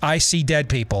Sense, I see dead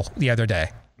people the other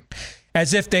day,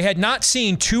 as if they had not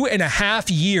seen 2.5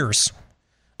 years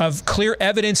of clear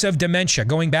evidence of dementia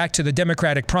going back to the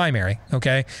Democratic primary,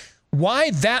 okay? Why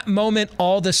that moment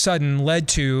all of a sudden led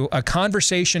to a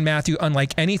conversation, Matthew,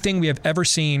 unlike anything we have ever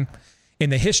seen in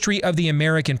the history of the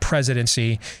American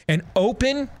presidency, an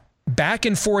open back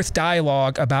and forth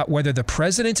dialogue about whether the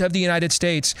president of the United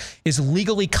States is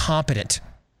legally competent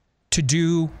to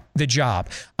do the job.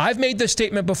 I've made this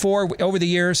statement before. Over the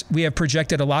years, we have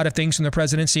projected a lot of things from the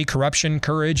presidency: corruption,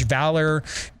 courage, valor,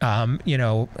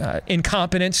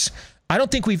 incompetence. I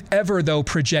don't think we've ever, though,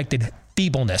 projected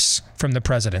feebleness from the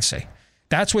presidency.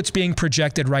 That's what's being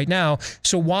projected right now.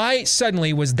 So why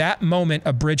suddenly was that moment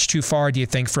a bridge too far, do you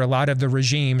think, for a lot of the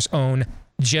regime's own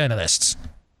journalists?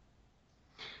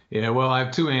 Yeah, well, I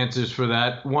have two answers for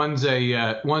that. One's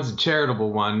a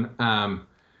charitable one,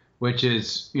 which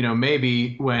is,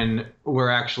 maybe when we're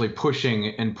actually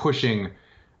pushing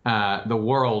the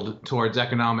world towards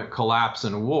economic collapse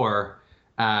and war,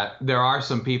 there are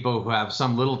some people who have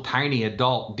some little tiny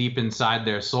adult deep inside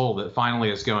their soul that finally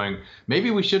is going,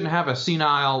 maybe we shouldn't have a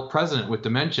senile president with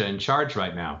dementia in charge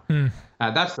right now.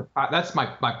 That's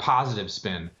my positive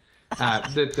spin.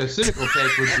 The cynical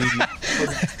take would be.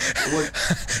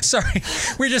 Sorry,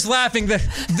 we're just laughing.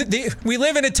 We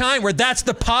live in a time where that's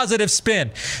the positive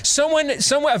spin. Someone,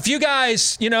 a few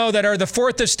guys, that are the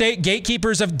fourth estate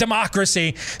gatekeepers of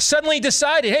democracy, suddenly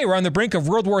decided, hey, we're on the brink of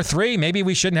World War III. Maybe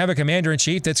we shouldn't have a commander in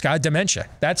chief that's got dementia.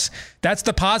 That's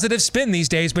the positive spin these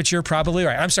days. But you're probably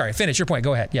right. I'm sorry. Finish your point.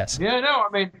 Go ahead. Yes. Yeah. No.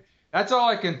 I mean, that's all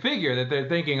I can figure, that they're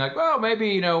thinking like, well,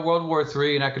 maybe, World War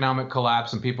III, an economic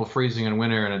collapse and people freezing in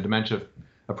winter and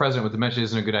a president with dementia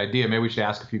isn't a good idea. Maybe we should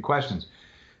ask a few questions.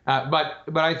 But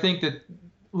I think that,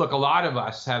 look, a lot of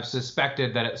us have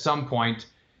suspected that at some point,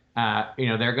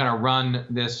 they're going to run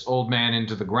this old man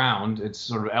into the ground. It's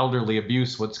sort of elderly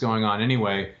abuse, what's going on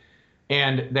anyway.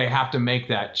 And they have to make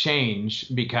that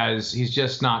change because he's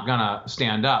just not going to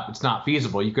stand up. It's not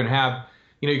feasible. You can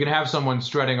have someone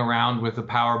strutting around with the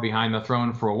power behind the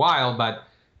throne for a while, but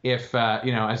if,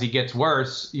 as he gets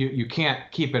worse, you can't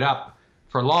keep it up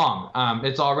for long.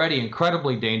 It's already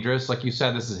incredibly dangerous. Like you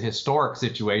said, this is a historic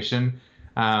situation.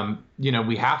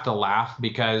 We have to laugh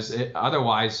because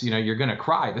otherwise, you're going to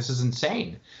cry. This is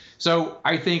insane. So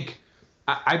I think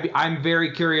I'm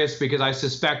very curious because I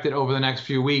suspect that over the next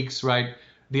few weeks, right,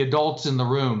 the adults in the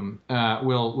room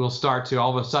will start to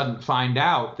all of a sudden find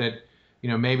out that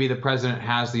maybe the president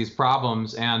has these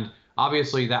problems. And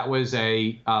obviously that was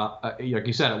like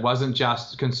you said, it wasn't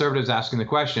just conservatives asking the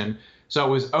question. So it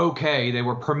was okay. They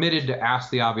were permitted to ask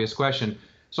the obvious question.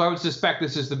 So I would suspect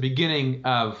this is the beginning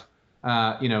of,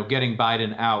 getting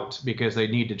Biden out because they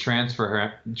need to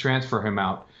transfer him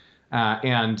out.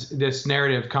 And this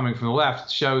narrative coming from the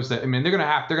left shows that, they're going to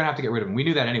have to get rid of him. We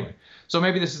knew that anyway. So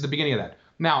maybe this is the beginning of that.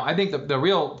 Now, I think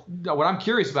what I'm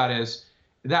curious about is,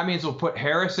 that means we'll put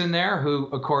Harris in there, who,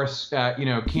 of course,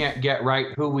 can't get right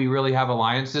who we really have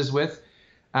alliances with,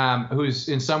 who's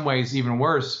in some ways even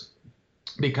worse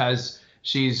because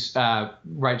she's she doesn't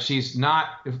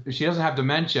have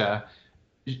dementia.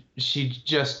 She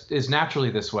just is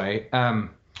naturally this way. I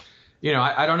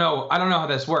don't know how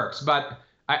this works, but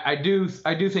I do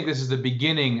think this is the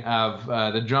beginning of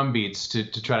the drumbeats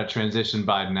to try to transition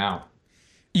Biden out.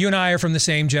 You and I are from the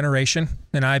same generation,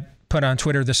 and I put on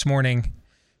Twitter this morning,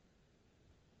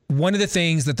 one of the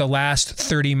things that the last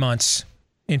 30 months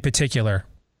in particular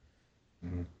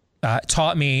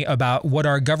taught me about what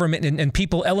our government and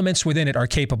people, elements within it, are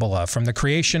capable of, from the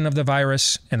creation of the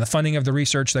virus and the funding of the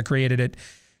research that created it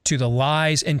to the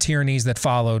lies and tyrannies that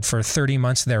followed for 30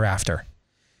 months thereafter.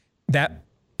 That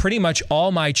pretty much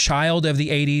all my child of the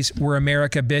 80s we're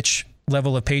America bitch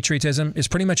level of patriotism is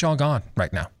pretty much all gone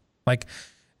right now. Like,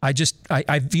 I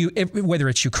view, whether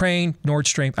it's Ukraine, Nord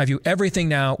Stream, I view everything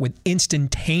now with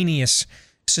instantaneous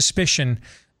suspicion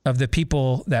of the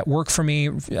people that work for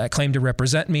me, claim to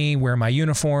represent me, wear my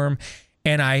uniform.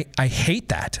 And I hate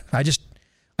that. I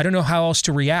don't know how else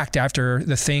to react after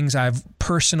the things I've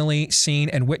personally seen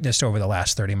and witnessed over the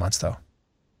last 30 months, though.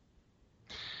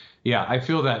 Yeah, I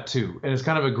feel that too. And it's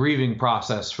kind of a grieving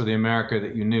process for the America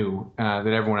that you knew, that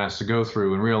everyone has to go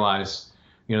through and realize,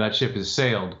 that ship has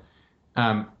sailed.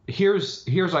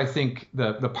 Here's I think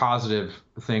the positive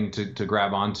thing to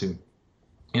grab onto,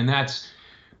 and that's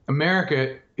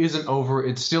America isn't over.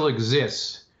 It still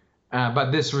exists,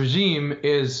 but this regime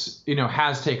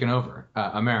has taken over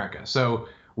America. So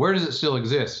where does it still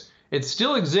exist? It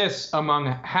still exists among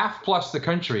half plus the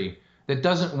country that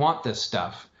doesn't want this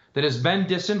stuff, that has been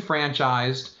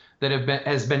disenfranchised, that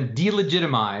has been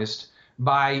delegitimized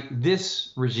by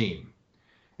this regime.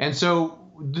 And so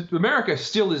America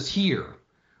still is here.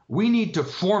 We need to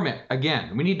form it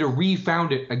again. We need to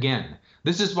refound it again.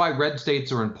 This is why red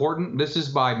states are important. This is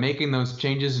by making those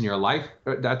changes in your life.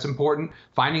 That's important.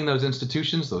 Finding those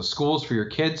institutions, those schools for your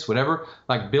kids, whatever,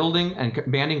 like building and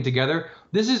banding together.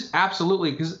 This is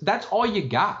absolutely, because that's all you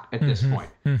got at this point.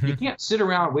 You can't sit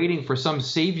around waiting for some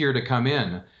savior to come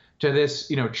in to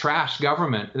this, trash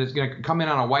government that's going to come in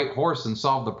on a white horse and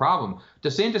solve the problem.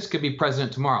 DeSantis could be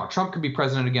president tomorrow. Trump could be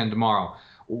president again tomorrow.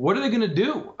 What are they going to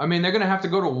do? They're going to have to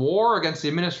go to war against the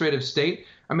administrative state.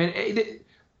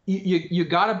 You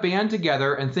got to band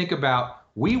together and think about,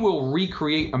 we will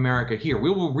recreate America here. We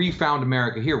will refound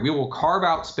America here. We will carve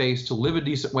out space to live a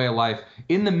decent way of life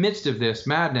in the midst of this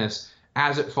madness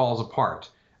as it falls apart.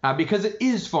 Because it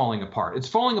is falling apart. It's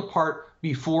falling apart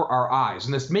before our eyes.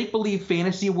 And this make-believe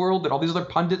fantasy world that all these other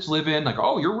pundits live in, like,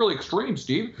 oh, you're really extreme,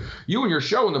 Steve. You and your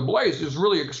show in The Blaze is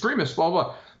really extremist, blah,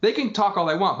 blah. They can talk all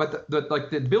they want, but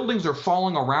the buildings are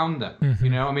falling around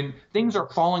them. Things are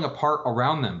falling apart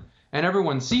around them. and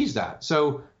everyone sees that.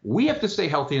 So we have to stay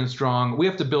healthy and strong. We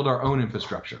have to build our own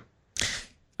infrastructure.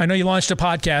 I know you launched a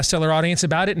podcast. Tell our audience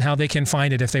about it and how they can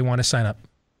find it if they want to sign up.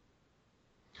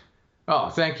 Oh,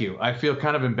 thank you. I feel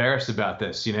kind of embarrassed about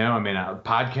this. You know, I mean, a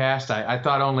podcast. I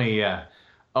thought only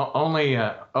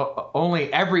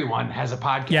everyone has a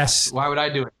podcast. Yes. Why would I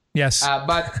do it? Yes.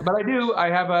 But I do. I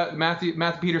have a Matthew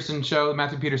Peterson show. The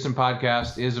Matthew Peterson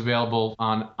podcast is available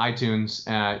on iTunes,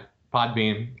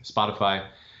 Podbean, Spotify,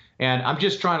 and I'm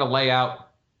just trying to lay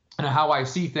out how I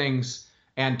see things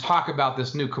and talk about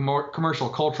this new commercial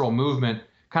cultural movement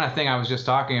kind of thing I was just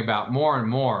talking about more and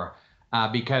more,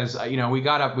 because we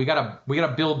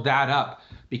gotta build that up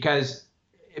because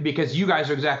you guys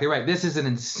are exactly right. This is an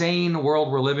insane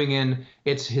world we're living in.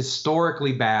 It's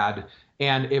historically bad.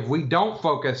 And if we don't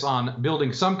focus on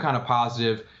building some kind of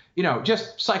positive,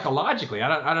 just psychologically, I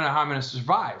don't know how I'm going to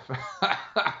survive.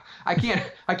 I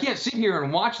can't sit here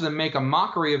and watch them make a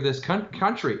mockery of this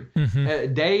country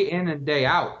day in and day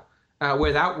out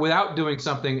without doing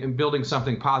something and building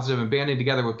something positive and banding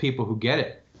together with people who get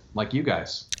it, like you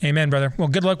guys. Amen, brother. Well,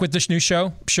 good luck with this new show.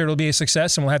 I'm sure it'll be a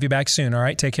success, and we'll have you back soon. All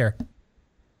right, take care.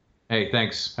 Hey,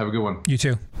 thanks. Have a good one. You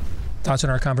too. Thoughts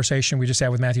on our conversation we just had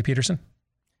with Matthew Peterson?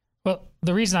 Well,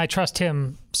 the reason I trust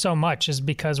him so much is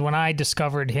because when I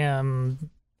discovered him,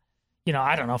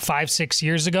 5-6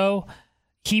 years ago,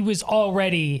 he was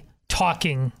already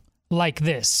talking like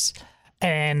this.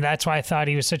 And that's why I thought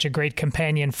he was such a great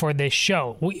companion for this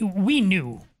show. We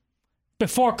knew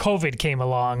before COVID came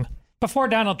along, before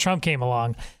Donald Trump came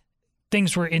along,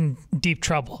 things were in deep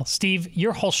trouble. Steve,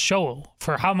 your whole show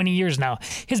for how many years now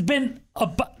has been,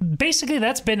 basically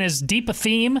that's been as deep a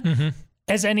theme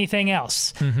as anything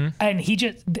else. And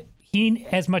he,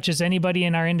 as much as anybody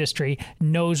in our industry,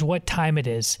 knows what time it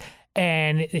is.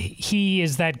 And he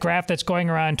is that graph that's going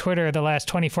around Twitter the last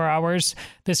 24 hours.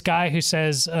 This guy who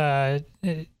says,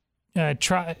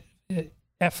 try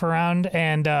F around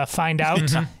and find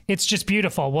out. It's just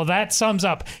beautiful. Well, that sums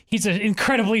up. He's an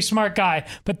incredibly smart guy,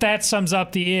 but that sums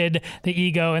up the id, the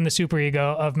ego, and the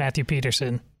superego of Matthew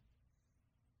Peterson.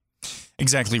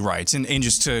 Exactly right. And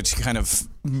just to kind of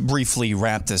briefly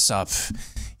wrap this up,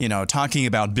 talking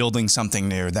about building something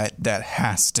new, that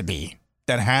has to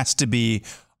be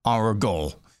our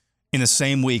goal. In the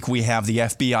same week, we have the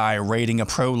FBI raiding a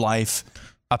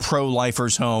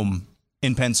pro-lifer's home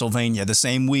in Pennsylvania. The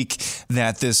same week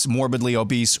that this morbidly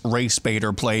obese race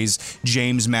baiter plays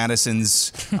James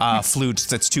Madison's flute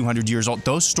that's 200 years old.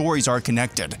 Those stories are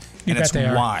connected. And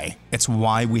it's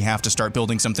why we have to start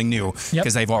building something new,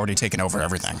 because they've already taken over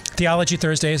everything. Theology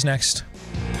Thursday is next.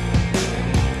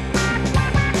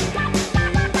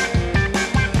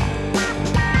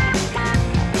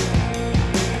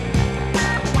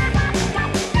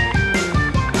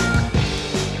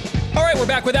 We're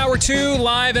back with Hour 2,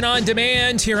 live and on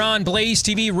demand here on Blaze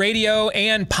TV, radio,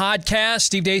 and podcast.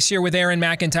 Steve Deace here with Aaron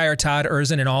McIntyre, Todd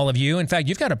Erzin, and all of you. In fact,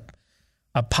 you've got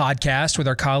a podcast with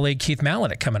our colleague Keith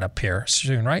Malinick coming up here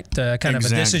soon, right? Kind of a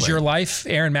This Is Your Life,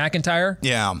 Aaron McIntyre.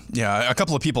 Yeah. A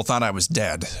couple of people thought I was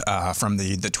dead from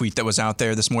the tweet that was out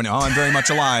there this morning. Oh, I'm very much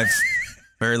alive.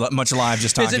 Very much alive,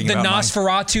 just talking about. Is it the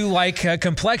Nosferatu-like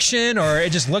complexion, or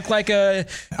it just looked like an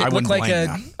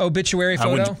obituary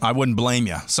photo? I wouldn't blame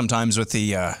you. Sometimes with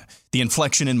the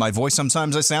inflection in my voice,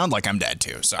 sometimes I sound like I'm dead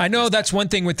too. So I know that's one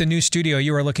thing with the new studio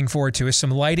you are looking forward to is some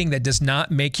lighting that does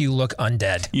not make you look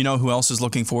undead. You know who else is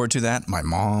looking forward to that? My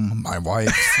mom, my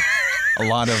wife, a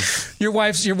lot of your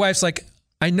wife's like,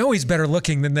 I know he's better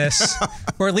looking than this,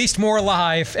 or at least more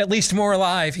alive.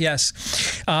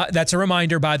 Yes. That's a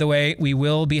reminder, by the way, we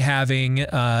will be having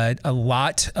a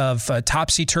lot of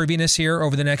topsy-turviness here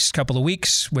over the next couple of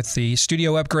weeks with the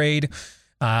studio upgrade.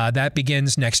 That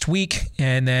begins next week,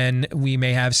 and then we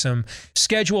may have some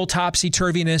scheduled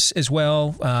topsy-turviness as well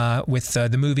with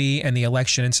the movie and the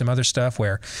election and some other stuff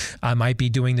where I might be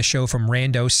doing the show from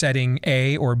rando setting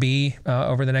A or B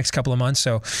over the next couple of months.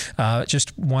 So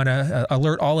just want to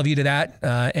alert all of you to that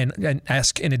and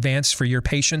ask in advance for your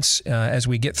patience as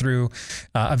we get through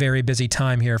a very busy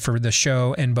time here for the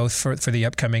show and both for the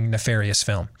upcoming Nefarious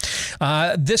film.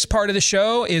 This part of the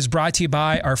show is brought to you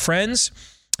by our friends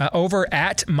over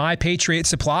at My Patriot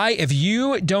Supply. If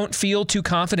you don't feel too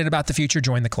confident about the future,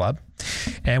 join the club.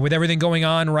 And with everything going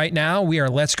on right now, we are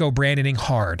Let's Go Brandoning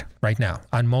hard right now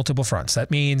on multiple fronts.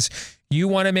 That means you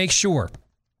want to make sure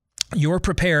you're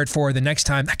prepared for the next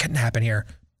time that couldn't happen here,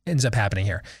 ends up happening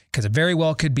here, because it very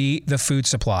well could be the food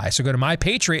supply. So go to My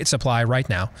Patriot Supply right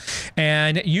now,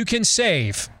 and you can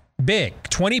save big,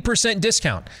 20%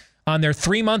 discount on their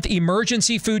 3-month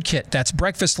emergency food kit. That's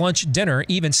breakfast, lunch, dinner,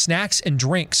 even snacks and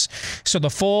drinks. So the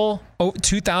full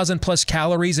 2,000 plus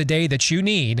calories a day that you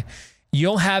need,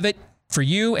 you'll have it for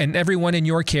you and everyone in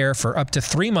your care for up to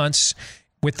 3 months.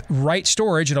 With right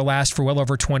storage, it'll last for well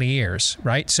over 20 years,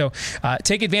 right? So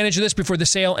take advantage of this before the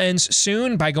sale ends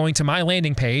soon by going to my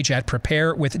landing page at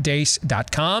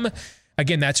preparewithdeace.com.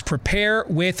 Again, that's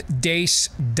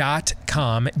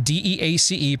preparewithdeace.com,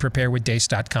 DEACE,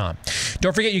 preparewithdeace.com.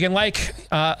 Don't forget, you can like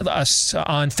us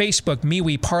on Facebook,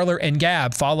 MeWe, Parler, and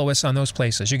Gab. Follow us on those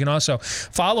places. You can also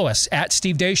follow us at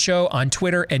Steve Deace Show on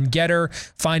Twitter and Getter.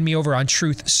 Find me over on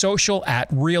Truth Social at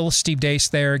Real Steve Deace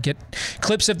there. Get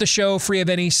clips of the show free of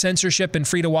any censorship and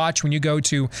free to watch when you go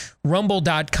to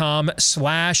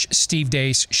rumble.com/Steve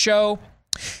Deace Show.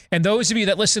 And those of you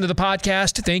that listen to the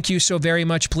podcast, thank you so very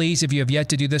much. Please, if you have yet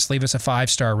to do this, leave us a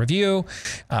 5-star review.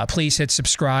 Please hit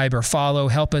subscribe or follow.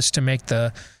 Help us to make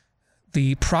the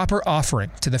proper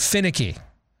offering to the finicky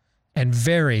and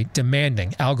very demanding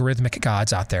algorithmic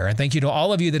gods out there. And thank you to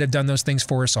all of you that have done those things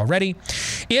for us already.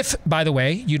 If, by the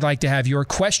way, you'd like to have your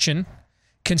question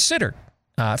considered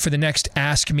for the next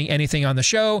Ask Me Anything on the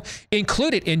show,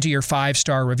 include it into your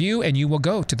 5-star review, and you will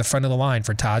go to the front of the line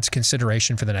for Todd's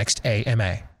consideration for the next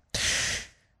AMA.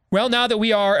 Well, now that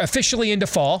we are officially into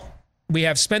fall, we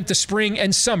have spent the spring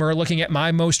and summer looking at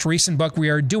my most recent book. We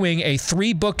are doing a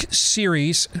 3-book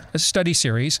series, a study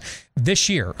series, this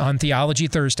year on Theology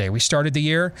Thursday. We started the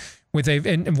year with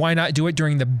and why not do it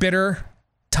during the bitter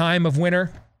time of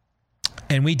winter?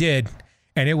 And we did,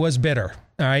 and it was bitter,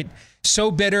 all right?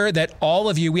 So bitter that all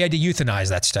of you, we had to euthanize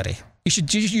that study. You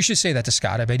should say that to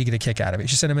Scott. I bet he'd get a kick out of it. You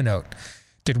should send him a note.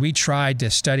 Did we try to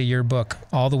study your book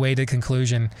all the way to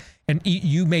conclusion? And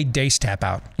you made Deace tap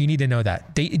out. You need to know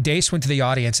that. Deace went to the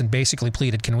audience and basically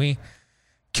pleaded, can we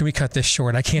cut this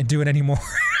short? I can't do it anymore.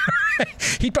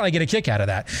 He'd probably get a kick out of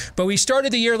that. But we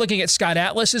started the year looking at Scott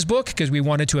Atlas's book because we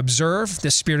wanted to observe the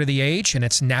spirit of the age and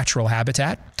its natural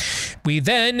habitat. We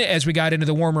then, as we got into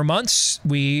the warmer months,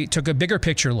 we took a bigger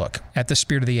picture look at the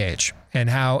spirit of the age and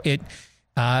how it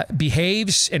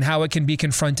behaves and how it can be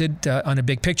confronted on a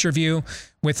big picture view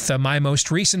with my most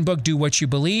recent book, Do What You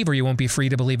Believe, or You Won't Be Free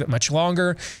to Believe It Much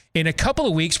Longer. In a couple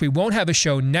of weeks, we won't have a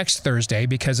show next Thursday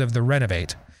because of the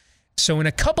Renovate. So in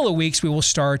a couple of weeks, we will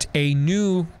start a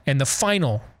new and the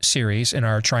final series in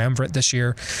our triumvirate this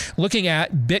year, looking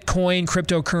at Bitcoin,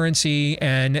 cryptocurrency,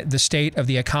 and the state of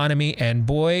the economy. And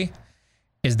boy,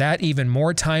 is that even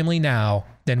more timely now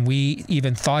than we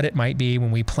even thought it might be when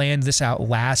we planned this out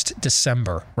last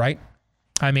December, right?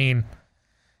 I mean,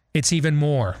 it's even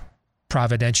more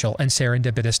providential and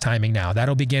serendipitous timing now.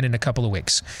 That'll begin in a couple of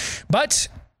weeks. But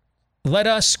let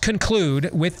us conclude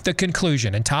with the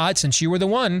conclusion. And Todd, since you were the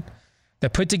one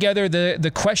that put together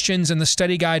the questions and the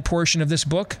study guide portion of this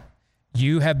book,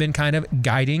 you have been kind of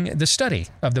guiding the study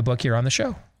of the book here on the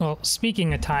show. Well,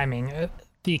 speaking of timing,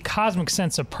 the cosmic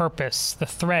sense of purpose, the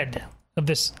thread of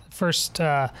this first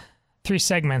 3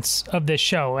 segments of this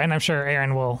show, and I'm sure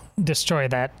Aaron will destroy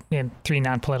that in 3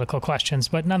 non-political questions,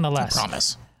 but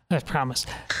nonetheless. I promise.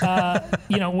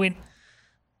 When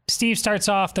Steve starts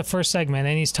off the first segment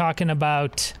and he's talking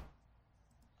about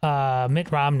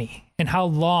Mitt Romney and how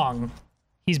long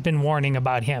he's been warning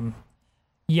about him,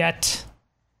 yet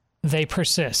they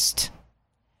persist.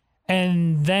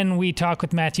 And then we talk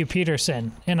with Matthew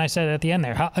Peterson, and I said at the end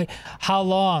there, how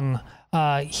long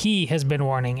he has been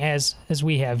warning as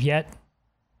we have, yet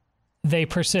they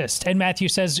persist. And Matthew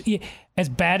says, as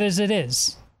bad as it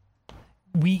is,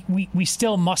 we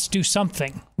still must do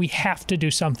something. We have to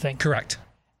do something. Correct.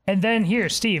 And then here,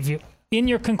 Steve, in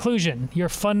your conclusion,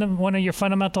 one of your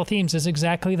fundamental themes is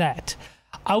exactly that.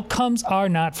 Outcomes are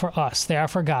not for us. They are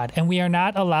for God. And we are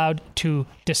not allowed to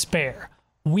despair.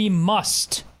 We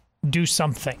must do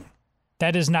something.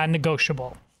 That is not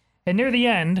negotiable. And near the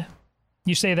end,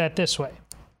 you say that this way.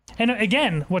 And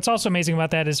again, what's also amazing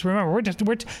about that is, remember,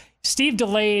 Steve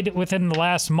delayed within the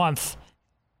last month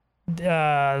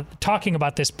talking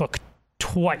about this book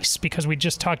twice because we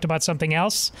just talked about something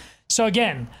else. So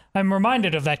again, I'm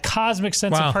reminded of that cosmic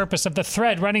sense of purpose of the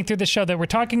thread running through the show that we're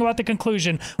talking about the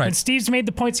conclusion. Right. When Steve's made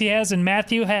the points he has and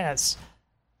Matthew has,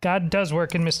 God does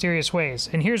work in mysterious ways.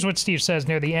 And here's what Steve says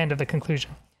near the end of the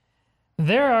conclusion.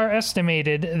 There are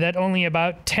estimated that only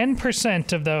about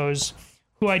 10% of those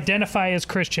who identify as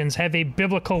Christians have a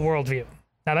biblical worldview.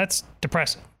 Now that's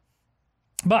depressing.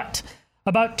 But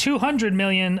about 200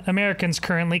 million Americans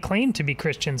currently claim to be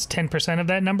Christians. 10% of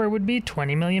that number would be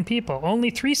 20 million people. Only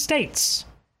 3 states,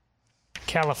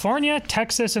 California,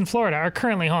 Texas, and Florida, are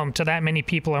currently home to that many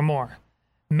people or more.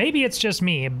 Maybe it's just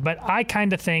me, but I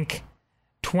kind of think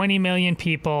 20 million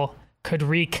people could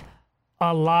wreak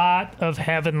a lot of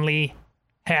heavenly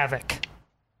havoc.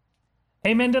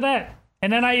 Amen to that.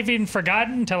 And then I've even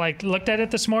forgotten until I looked at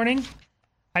it this morning.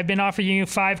 I've been offering you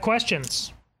 5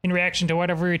 questions in reaction to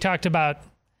whatever we talked about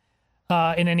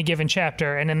in any given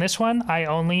chapter. And in this one, I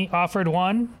only offered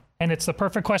 1, and it's the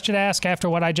perfect question to ask after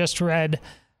what I just read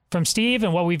from Steve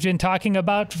and what we've been talking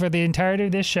about for the entirety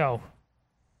of this show.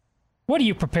 What are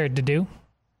you prepared to do,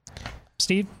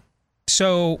 Steve?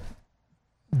 So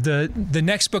the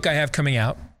next book I have coming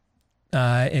out,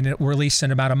 and it will release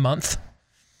in about a month,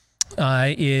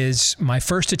 is my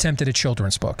first attempt at a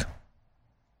children's book.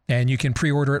 And you can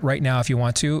pre-order it right now if you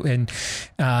want to. And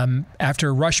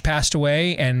after Rush passed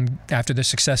away and after the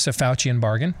success of Fauci and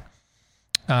Bargain,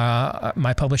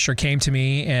 my publisher came to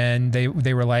me and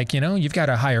they were like, you've got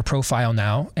a higher profile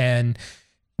now. And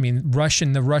I mean, Rush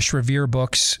and the Rush Revere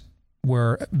books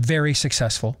were very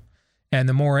successful. And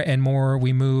the more and more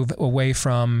we move away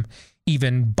from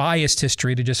even biased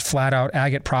history to just flat out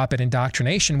agate-prophet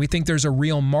indoctrination, we think there's a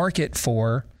real market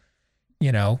for,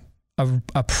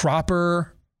 a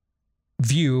proper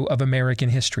view of American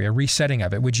history, a resetting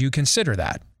of it. Would you consider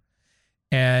that?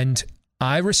 And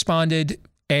I responded,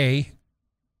 a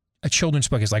children's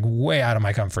book is like way out of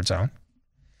my comfort zone.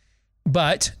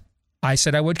 But I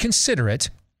said I would consider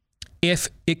it if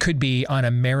it could be on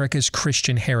America's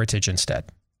Christian heritage instead.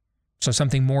 So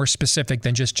something more specific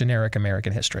than just generic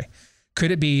American history.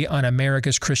 Could it be on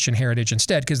America's Christian heritage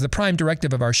instead? Because the prime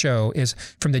directive of our show is,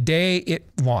 from the day it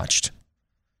launched,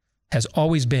 has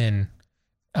always been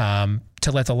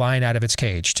to let the lion out of its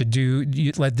cage,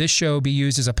 let this show be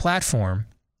used as a platform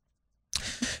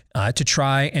to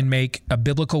try and make a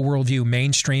biblical worldview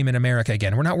mainstream in America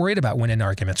again. We're not worried about winning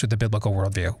arguments with the biblical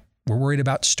worldview. We're worried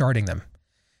about starting them.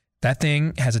 That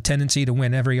thing has a tendency to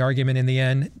win every argument in the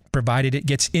end, provided it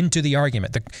gets into the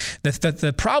argument.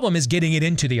 The problem is getting it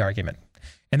into the argument.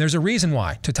 And there's a reason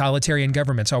why totalitarian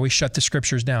governments always shut the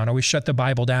scriptures down, always shut the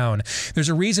Bible down. There's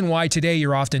a reason why today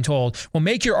you're often told, well,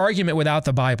 make your argument without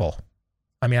the Bible.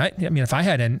 I mean,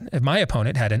 if my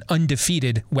opponent had an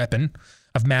undefeated weapon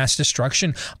of mass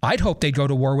destruction, I'd hope they'd go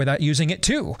to war without using it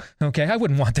too. Okay, I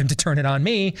wouldn't want them to turn it on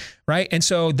me, right? And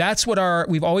so that's what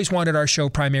we've always wanted our show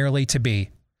primarily to be,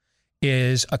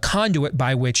 is a conduit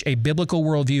by which a biblical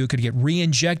worldview could get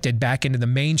re-injected back into the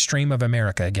mainstream of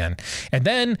America again. And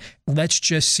then let's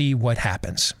just see what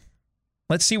happens.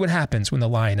 Let's see what happens when the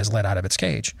lion is let out of its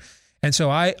cage. And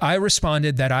so I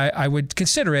responded that I would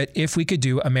consider it if we could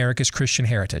do America's Christian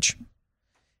heritage.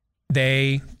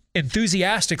 They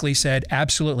enthusiastically said,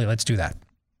 absolutely, let's do that.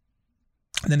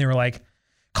 And then they were like,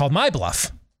 called my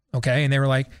bluff. Okay. And they were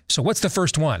like, so what's the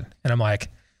first one? And I'm like,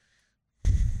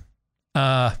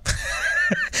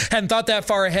 hadn't thought that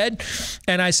far ahead.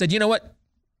 And I said, you know what?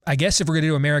 I guess if we're going to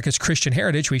do America's Christian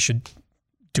heritage, we should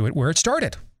do it where it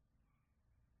started,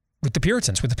 with the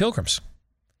Puritans, with the Pilgrims.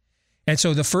 And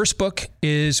so the first book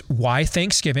is Why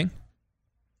Thanksgiving?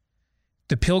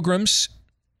 The Pilgrims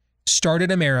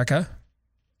started America,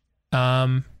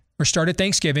 or started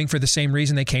Thanksgiving for the same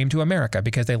reason they came to America,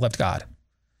 because they loved God.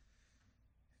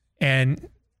 And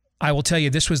I will tell you,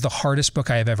 this was the hardest book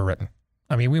I have ever written.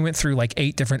 I mean, we went through like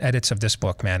 8 different edits of this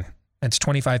book, man. It's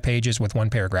 25 pages with 1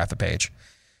 paragraph a page.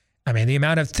 I mean, the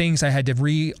amount of things I had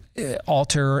to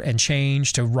alter and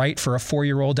change to write for a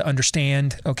 4-year-old to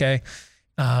understand, okay?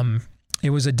 It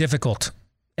was a difficult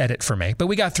edit for me, but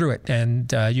we got through it.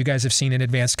 And you guys have seen an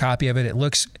advanced copy of it.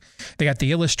 They got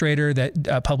the illustrator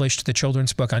that published the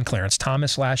children's book on Clarence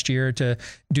Thomas last year to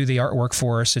do the artwork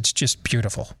for us. It's just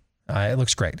beautiful. It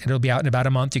looks great. It'll be out in about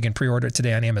a month. You can pre-order it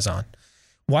today on Amazon.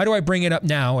 Why do I bring it up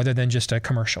now other than just a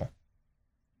commercial?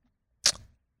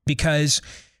 Because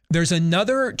there's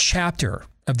another chapter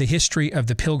of the history of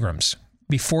the Pilgrims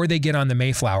before they get on the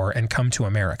Mayflower and come to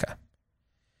America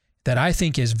that I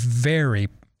think is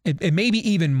it may be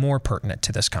even more pertinent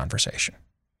to this conversation.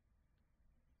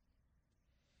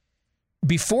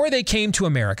 Before they came to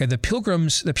America, the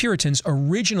Pilgrims, the Puritans,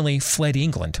 originally fled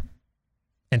England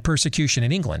and persecution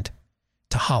in England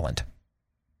to Holland.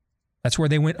 That's where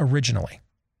they went originally.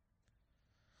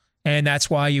 And that's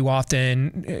why you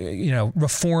often,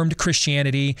 Reformed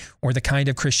Christianity, or the kind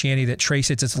of Christianity that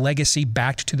traces its legacy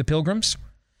back to the Pilgrims,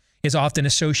 is often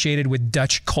associated with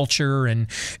Dutch culture and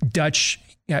Dutch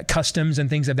customs and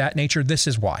things of that nature. This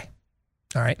is why.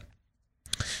 All right.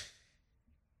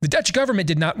 The Dutch government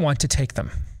did not want to take them.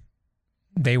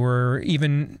 They were,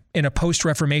 even in a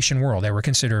post-Reformation world, they were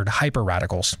considered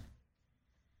hyper-radicals,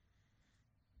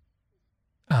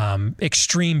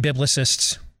 extreme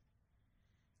biblicists,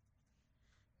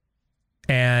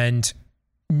 and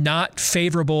not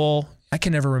favorable I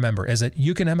can never remember. Is it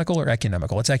euconomical or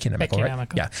ecumenical? It's ecumenical, right?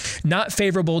 Yeah. Not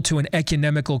favorable to an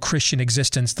ecumenical Christian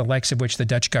existence, the likes of which the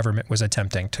Dutch government was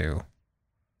attempting to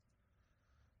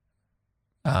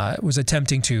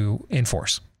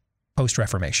enforce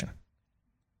post-Reformation.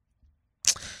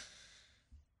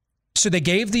 So they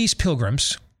gave these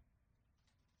pilgrims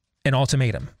an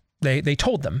ultimatum. They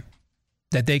told them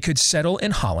that they could settle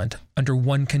in Holland under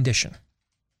one condition.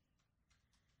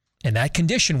 And that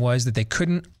condition was that they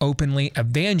couldn't openly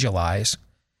evangelize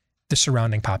the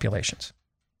surrounding populations.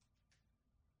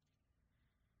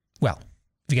 Well,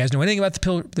 if you guys know anything about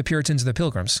the Puritans and the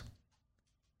Pilgrims,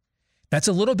 that's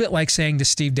a little bit like saying to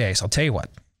Steve Deace, I'll tell you what.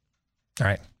 All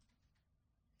right.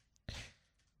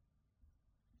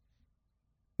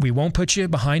 We won't put you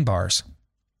behind bars.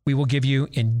 We will give you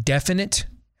indefinite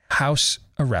house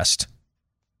arrest.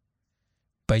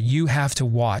 But you have to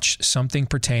watch something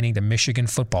pertaining to Michigan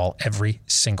football every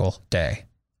single day.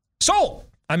 Sold!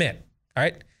 I'm in. All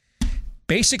right.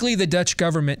 Basically, the Dutch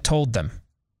government told them,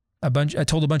 a bunch of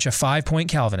 5-point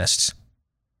Calvinists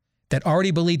that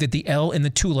already believed that the L in the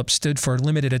tulip stood for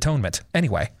limited atonement.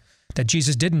 Anyway, that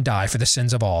Jesus didn't die for the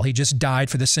sins of all. He just died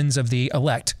for the sins of the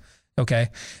elect. Okay.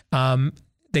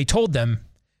 They told them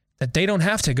that they don't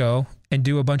have to go and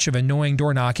do a bunch of annoying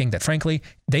door knocking that, frankly,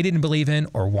 they didn't believe in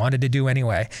or wanted to do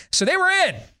anyway. So they were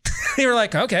in. They were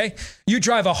like, okay, you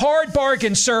drive a hard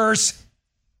bargain, sirs.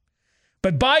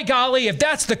 But by golly, if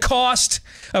that's the cost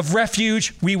of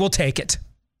refuge, we will take it.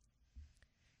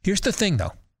 Here's the thing,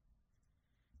 though.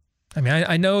 I mean,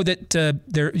 I know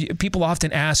that people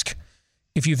often ask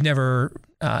if you've never,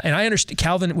 and I understand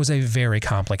Calvin was a very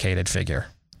complicated figure.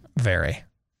 Very.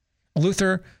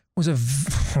 Luther was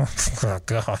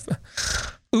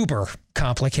uber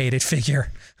complicated figure.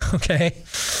 Okay.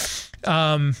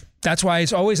 That's why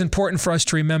it's always important for us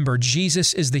to remember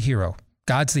Jesus is the hero.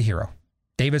 God's the hero.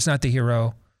 David's not the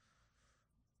hero.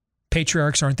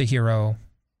 Patriarchs aren't the hero.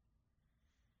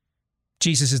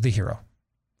 Jesus is the hero.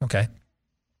 Okay.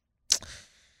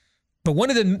 But one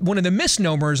of the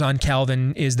misnomers on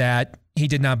Calvin is that he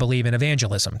did not believe in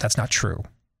evangelism. That's not true.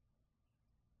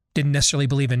 Didn't necessarily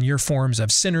believe in your forms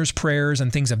of sinners' prayers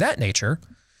and things of that nature,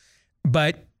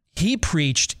 but he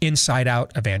preached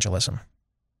inside-out evangelism.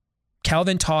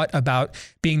 Calvin taught about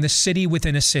being the city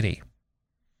within a city,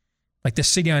 like the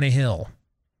city on a hill,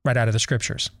 right out of the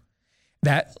scriptures.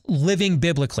 That living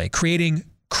biblically, creating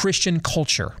Christian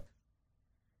culture.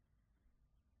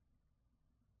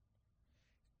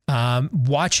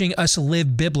 Watching us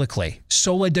live biblically.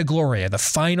 Sola de Gloria, the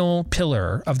final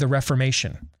pillar of the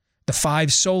Reformation. The 5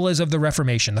 solas of the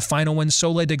Reformation, the final one,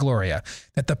 sola de Gloria,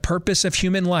 that the purpose of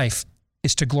human life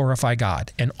is to glorify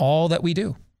God. And all that we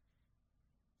do,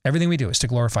 everything we do is to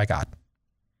glorify God.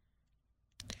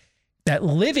 That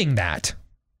living that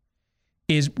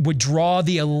would draw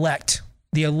the elect.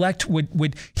 The elect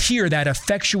would hear that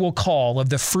effectual call of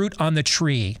the fruit on the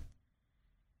tree.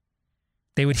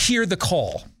 They would hear the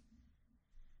call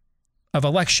of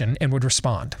election and would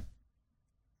respond.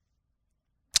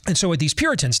 And so what these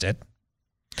Puritans did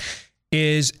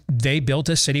is they built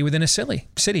a city within a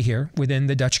city here within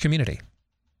the Dutch community.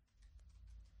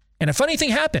 And a funny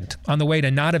thing happened on the way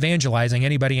to not evangelizing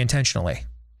anybody intentionally.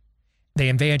 They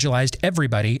evangelized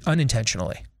everybody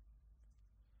unintentionally.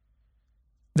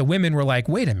 The women were like,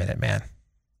 wait a minute, man.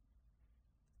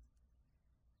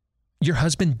 Your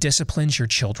husband disciplines your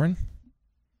children?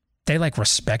 They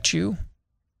respect you?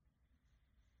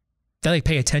 They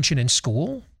pay attention in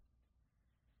school?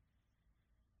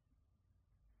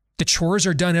 The chores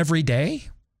are done every day?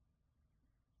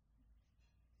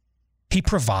 He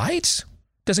provides?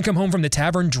 Doesn't come home from the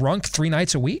tavern drunk 3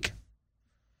 nights a week?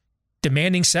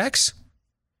 Demanding sex?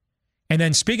 And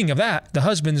then speaking of that, the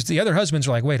other husbands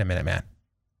are like, wait a minute, man.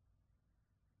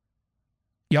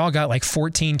 Y'all got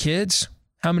 14 kids?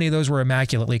 How many of those were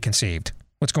immaculately conceived?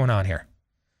 What's going on here?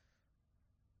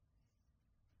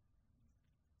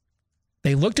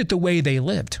 They looked at the way they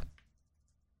lived.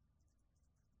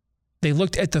 They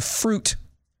looked at the fruit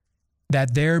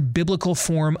that their biblical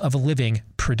form of living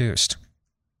produced.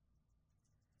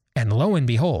 And lo and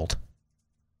behold,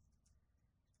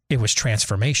 it was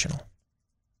transformational.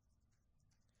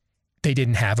 They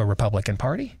didn't have a Republican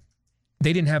Party.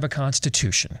 They didn't have a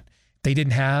constitution. They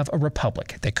didn't have a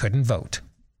republic. They couldn't vote.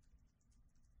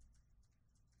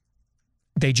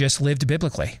 They just lived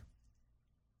biblically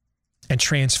and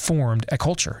transformed a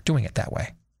culture doing it that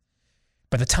way.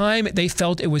 By the time they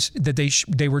felt it was that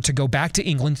they were to go back to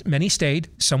England, many stayed,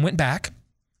 some went back,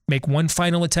 make one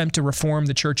final attempt to reform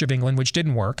the Church of England, which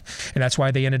didn't work, and that's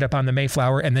why they ended up on the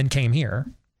Mayflower and then came here.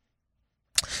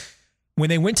 When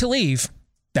they went to leave,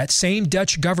 that same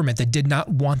Dutch government that did not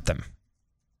want them,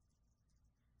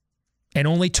 and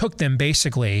only took them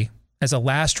basically as a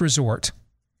last resort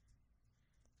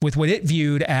with what it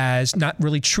viewed as not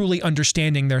really truly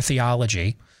understanding their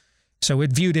theology. So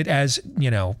it viewed it as,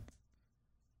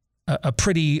 a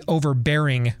pretty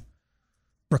overbearing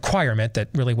requirement that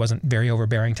really wasn't very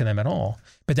overbearing to them at all.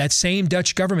 But that same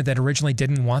Dutch government that originally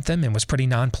didn't want them and was pretty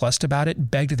nonplussed about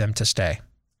it begged them to stay.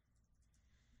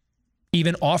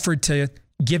 Even offered to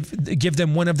give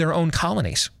them one of their own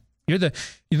colonies. You're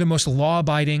the most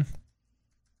law-abiding,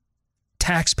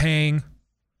 tax-paying,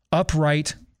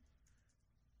 upright,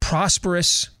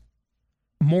 prosperous,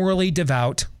 morally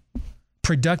devout,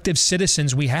 productive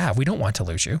citizens we have. We don't want to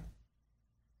lose you.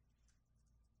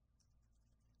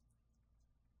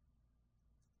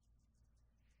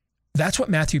 That's what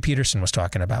Matthew Peterson was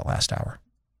talking about last hour.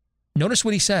 Notice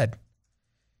what he said.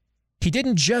 He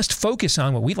didn't just focus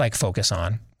on what we like focus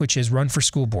on, which is run for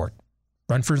school board,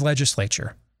 run for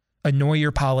legislature, annoy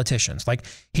your politicians. Like,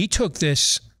 he took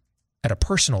this at a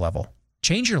personal level.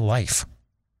 Change your life.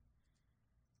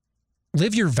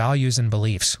 Live your values and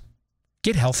beliefs.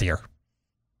 Get healthier.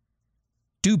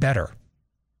 Do better.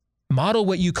 Model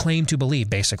what you claim to believe,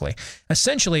 basically.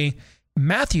 Essentially,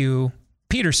 Matthew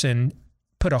Peterson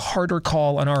put a harder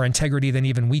call on our integrity than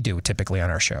even we do typically on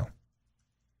our show.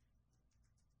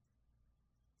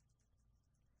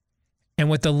 And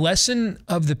what the lesson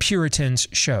of the Puritans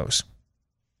shows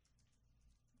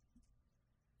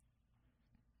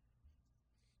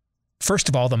first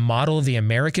of all, the model of the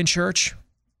American church: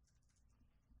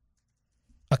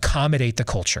 accommodate the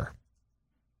culture,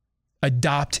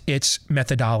 adopt its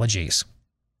methodologies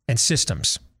and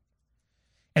systems,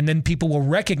 and then people will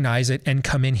recognize it and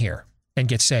come in here and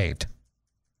get saved.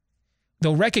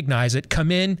 They'll recognize it,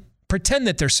 come in, pretend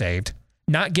that they're saved,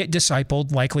 not get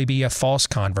discipled, likely be a false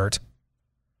convert.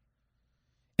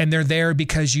 And they're there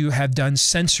because you have done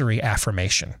sensory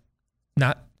affirmation,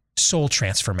 not soul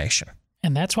transformation.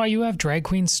 And that's why you have Drag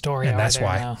Queen Story. And that's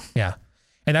why, now. Yeah.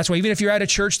 And that's why even if you're at a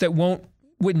church that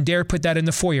wouldn't dare put that in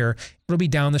the foyer, it'll be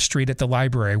down the street at the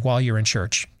library while you're in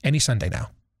church, any Sunday now.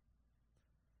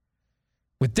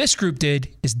 What this group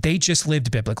did is they just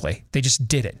lived biblically. They just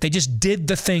did it. They just did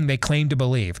the thing they claimed to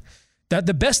believe.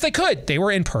 The best they could. They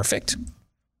were imperfect.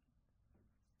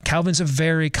 Calvin's a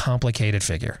very complicated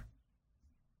figure.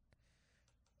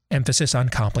 Emphasis on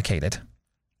complicated.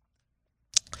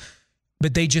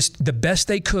 But the best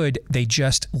they could, they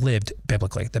just lived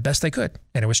biblically. The best they could.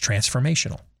 And it was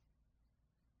transformational.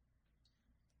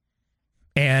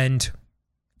 And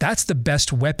that's the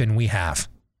best weapon we have.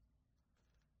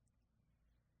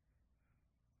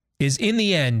 Is in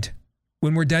the end,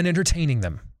 when we're done entertaining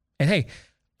them. And hey,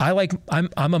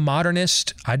 I'm a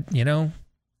modernist. I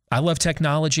love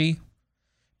technology,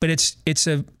 but it's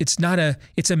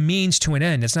a means to an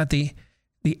end. It's not the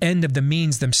end of the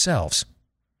means themselves.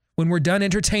 When we're done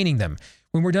entertaining them,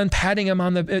 when we're done patting them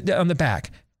on the back,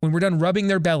 when we're done rubbing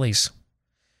their bellies,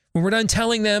 when we're done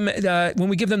telling them, when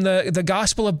we give them the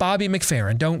gospel of Bobby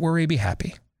McFerrin, don't worry, be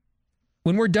happy.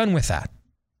 When we're done with that,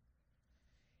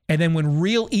 and then when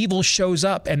real evil shows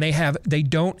up and they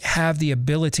don't have the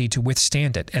ability to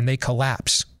withstand it and they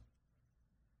collapse,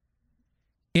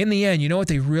 in the end, you know what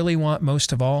they really want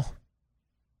most of all?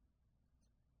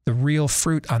 The real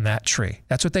fruit on that tree.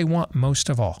 That's what they want most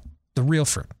of all. The real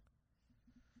fruit.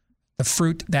 The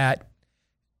fruit that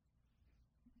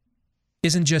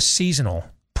isn't just seasonal,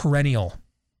 perennial.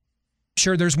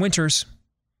 Sure, there's winters,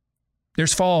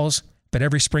 there's falls, but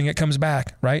every spring it comes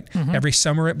back, right? Mm-hmm. Every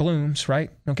summer it blooms,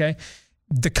 right? Okay.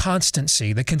 The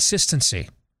constancy, the consistency.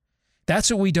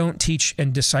 That's what we don't teach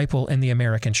and disciple in the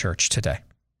American church today.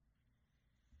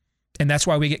 And that's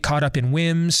why we get caught up in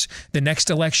whims. The next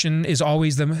election is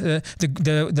always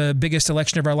the biggest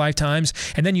election of our lifetimes.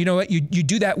 And then you know what? You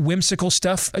do that whimsical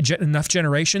stuff enough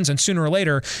generations, and sooner or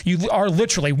later, you are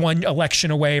literally one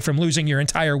election away from losing your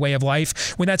entire way of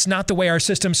life, when that's not the way our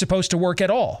system's supposed to work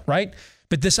at all, right?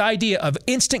 But this idea of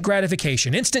instant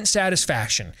gratification, instant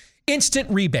satisfaction, instant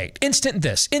rebate, instant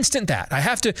this, instant that.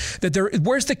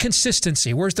 Where's the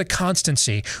consistency? Where's the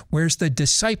constancy? Where's the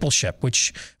discipleship?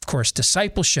 Which, of course,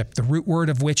 discipleship, the root word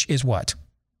of which is what?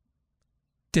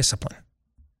 Discipline.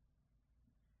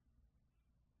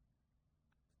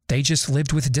 They just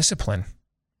lived with discipline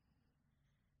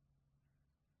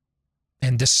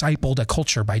and discipled a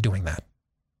culture by doing that.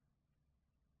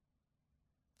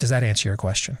 Does that answer your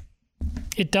question?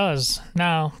 It does.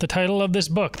 Now, the title of this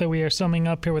book that we are summing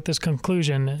up here with this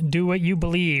conclusion, Do What You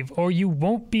Believe, or You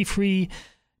Won't Be Free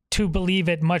to Believe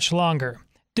It Much Longer.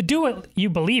 The do what you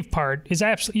believe part is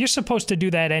absolutely, you're supposed to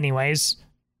do that anyways.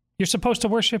 You're supposed to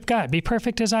worship God. Be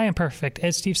perfect as I am perfect,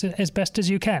 as Steve said, as best as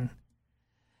you can.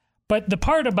 But the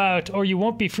part about, or you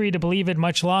won't be free to believe it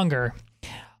much longer,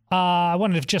 I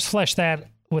wanted to just flesh that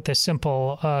with a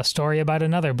simple story about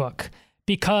another book.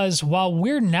 Because while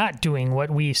we're not doing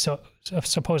what we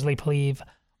supposedly believe,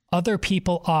 other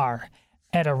people are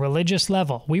at a religious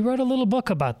level. We wrote a little book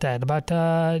about that, about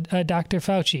Dr.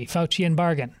 Fauci and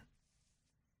Bargain.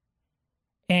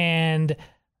 And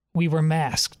we were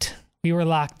masked. We were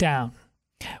locked down.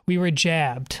 We were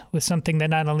jabbed with something that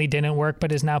not only didn't work,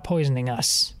 but is now poisoning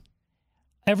us.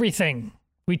 Everything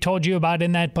we told you about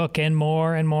in that book and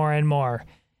more and more and more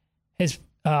is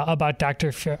about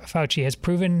Dr. Fauci has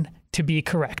proven to be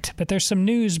correct. But there's some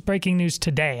breaking news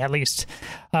today, at least.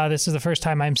 This is the first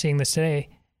time I'm seeing this today.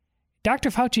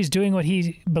 Dr. Fauci is doing what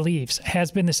he believes,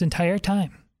 has been this entire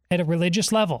time, at a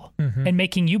religious level, and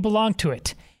making you belong to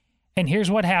it. And here's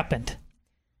what happened.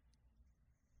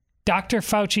 Dr.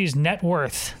 Fauci's net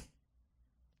worth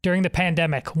during the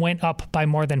pandemic went up by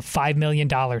more than $5 million.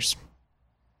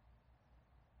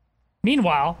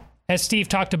 Meanwhile, as Steve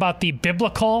talked about the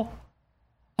biblical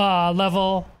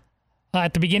level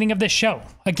at the beginning of this show,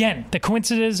 again, the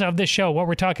coincidence of this show, what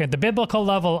we're talking about, the biblical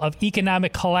level of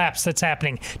economic collapse that's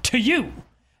happening to you.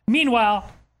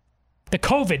 Meanwhile, the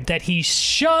COVID that he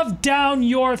shoved down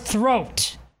your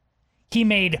throat, he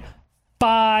made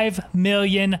 $5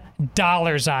 million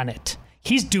on it.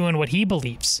 He's doing what he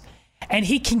believes. And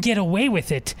he can get away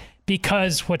with it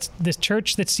because what's this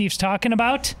church that Steve's talking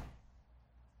about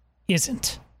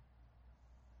isn't.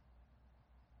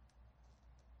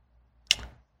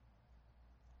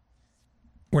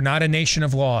 We're not a nation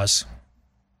of laws,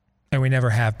 and we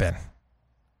never have been.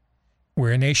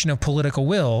 We're a nation of political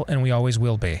will, and we always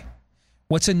will be.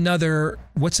 What's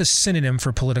a synonym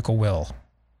for political will?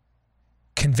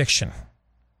 Conviction.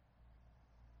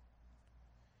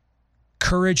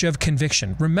 Courage of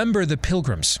conviction. Remember the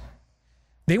Pilgrims.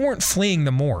 They weren't fleeing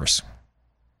the Moors,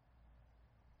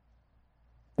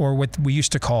 or what we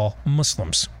used to call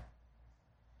Muslims.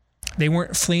 They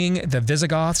weren't fleeing the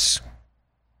Visigoths,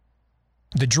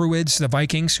 the Druids, the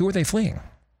Vikings. Who were they fleeing?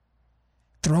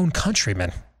 Their own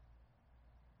countrymen.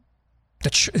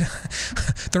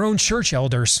 Their own church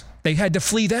elders. They had to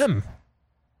flee them.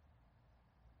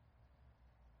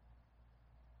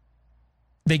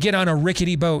 They get on a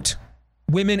rickety boat.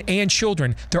 Women and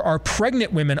children. There are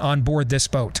pregnant women on board this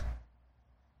boat.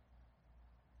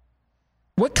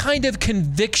 What kind of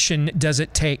conviction does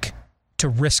it take to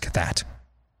risk that?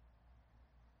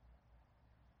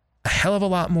 A hell of a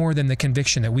lot more than the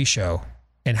conviction that we show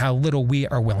and how little we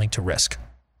are willing to risk.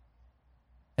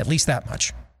 At least that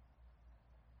much.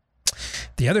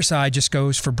 The other side just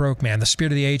goes for broke, man. The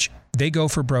spirit of the age, they go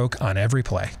for broke on every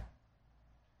play.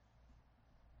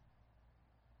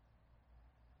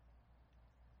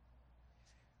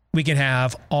 We can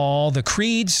have all the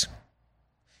creeds.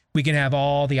 We can have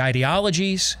all the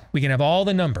ideologies. We can have all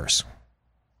the numbers.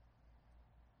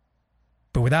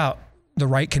 But without the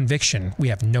right conviction, we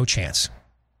have no chance.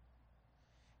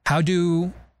 How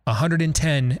do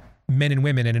 110 men and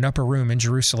women in an upper room in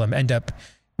Jerusalem end up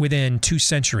within 3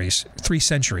 centuries,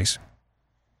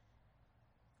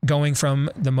 going from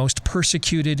the most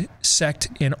persecuted sect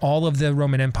in all of the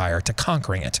Roman Empire to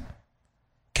conquering it?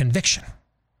 Conviction.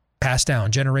 Passed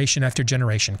down generation after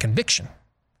generation. Conviction.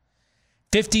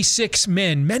 56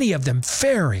 men, many of them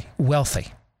very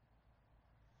wealthy,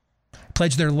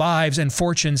 pledged their lives and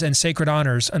fortunes and sacred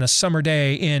honors on a summer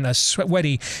day in a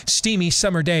sweaty, steamy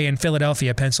summer day in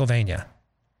Philadelphia, Pennsylvania,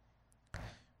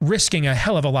 risking a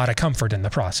hell of a lot of comfort in the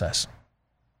process.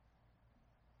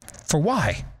 For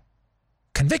why?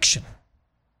 Conviction.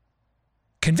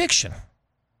 Conviction.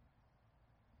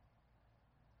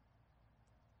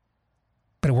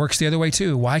 But it works the other way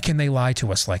too. Why can they lie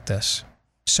to us like this?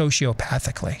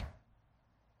 Sociopathically.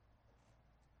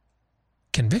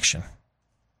 Conviction.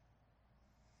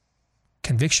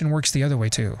 Conviction works the other way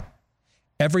too.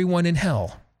 Everyone in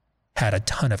hell had a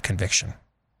ton of conviction.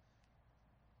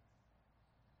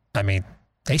 I mean,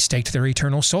 they staked their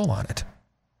eternal soul on it.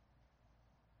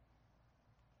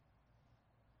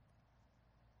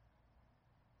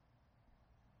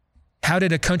 How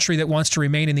did a country that wants to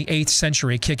remain in the 8th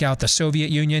century kick out the Soviet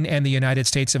Union and the United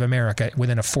States of America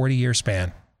within a 40-year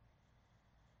span?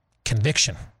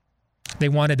 Conviction. They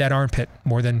wanted that armpit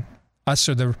more than us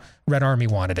or the Red Army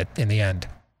wanted it in the end.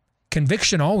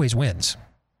 Conviction always wins.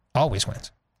 Always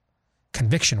wins.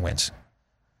 Conviction wins.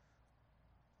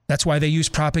 That's why they use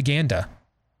propaganda,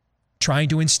 trying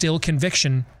to instill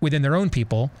conviction within their own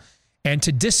people and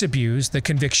to disabuse the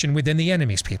conviction within the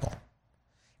enemy's people.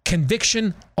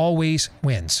 Conviction always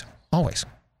wins. Always.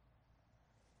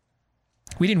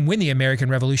 We didn't win the American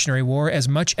Revolutionary War as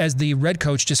much as the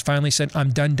redcoats just finally said,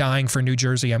 I'm done dying for New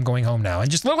Jersey. I'm going home now.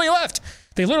 And just literally left.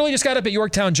 They literally just got up at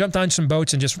Yorktown, jumped on some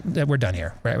boats, and just, we're done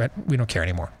here. Right? We don't care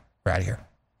anymore. We're out of here.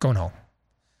 Going home.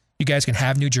 You guys can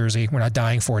have New Jersey. We're not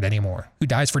dying for it anymore. Who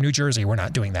dies for New Jersey? We're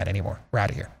not doing that anymore. We're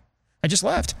out of here. I just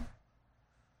left.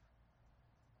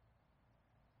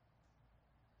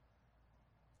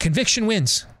 Conviction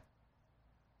wins.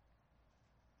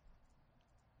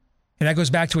 And that goes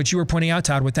back to what you were pointing out,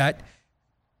 Todd, with that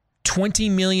 20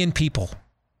 million people.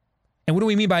 And what do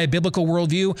we mean by a biblical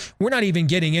worldview? We're not even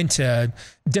getting into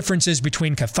differences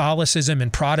between Catholicism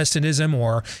and Protestantism,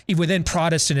 or even within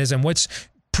Protestantism, what's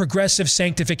progressive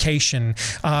sanctification,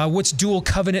 what's dual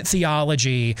covenant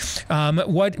theology,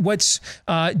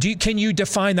 can you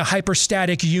define the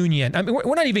hypostatic union? I mean,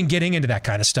 we're not even getting into that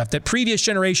kind of stuff that previous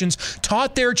generations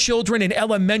taught their children in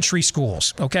elementary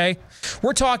schools, okay?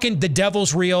 We're talking the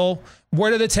devil's real.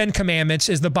 What are the 10 Commandments?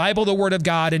 Is the Bible the Word of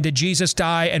God? And did Jesus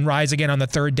die and rise again on the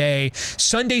third day?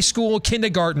 Sunday school,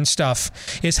 kindergarten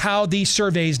stuff is how these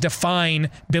surveys define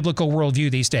biblical worldview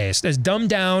these days. As dumbed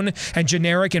down and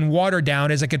generic and watered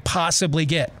down as it could possibly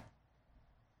get.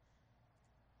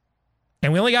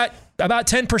 And we only got about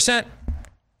 10%.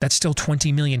 That's still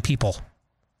 20 million people.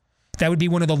 That would be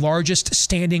one of the largest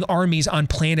standing armies on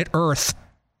planet Earth.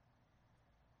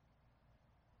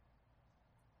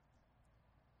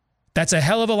 That's a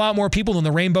hell of a lot more people than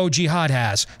the Rainbow Jihad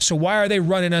has. So why are they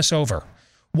running us over?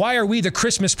 Why are we the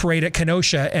Christmas parade at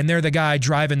Kenosha and they're the guy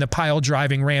driving the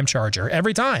pile-driving Ram Charger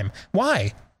every time?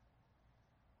 Why?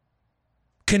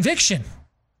 Conviction.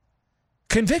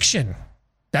 Conviction.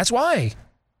 That's why.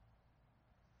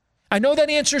 I know that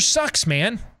answer sucks,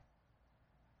 man.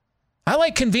 I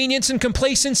like convenience and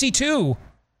complacency too.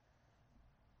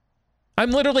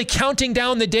 I'm literally counting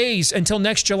down the days until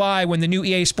next July when the new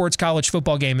EA Sports College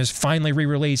football game is finally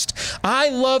re-released. I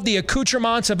love the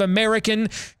accoutrements of American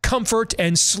comfort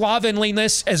and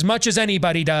slovenliness as much as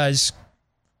anybody does.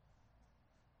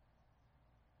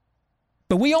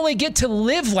 But we only get to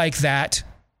live like that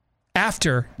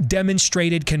after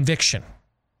demonstrated conviction.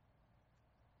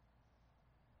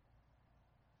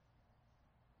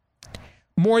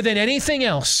 More than anything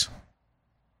else,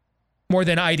 more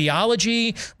than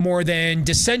ideology, more than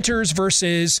dissenters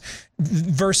versus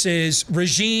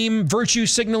regime virtue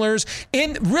signalers.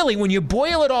 And really, when you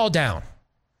boil it all down,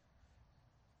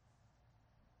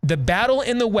 the battle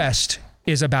in the West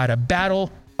is about a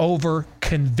battle over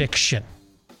conviction.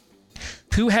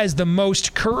 Who has the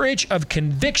most courage of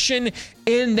conviction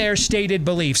in their stated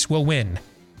beliefs will win,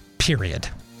 period.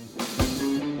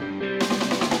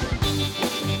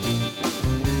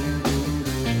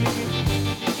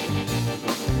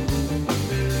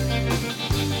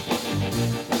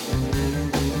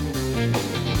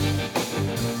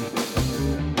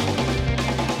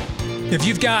 If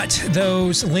you've got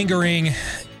those lingering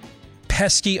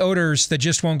pesky odors that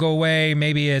just won't go away,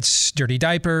 maybe it's dirty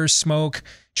diapers, smoke,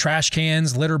 trash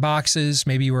cans, litter boxes,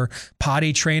 maybe you were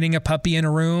potty training a puppy in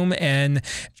a room and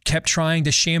kept trying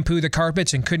to shampoo the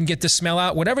carpets and couldn't get the smell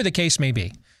out, whatever the case may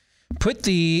be, put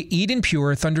the Eden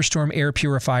Pure Thunderstorm Air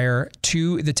Purifier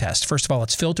to the test. First of all,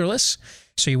 it's filterless,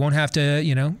 so you won't have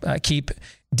to, keep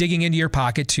digging into your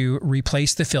pocket to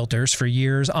replace the filters for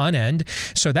years on end.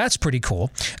 So that's pretty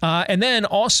cool. And then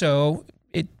also,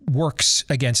 it works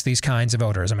against these kinds of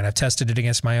odors. I mean, I've tested it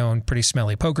against my own pretty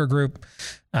smelly poker group,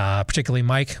 particularly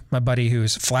Mike, my buddy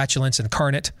who's flatulence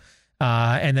incarnate.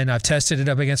 And then I've tested it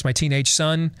up against my teenage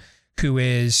son, who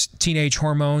is teenage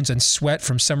hormones and sweat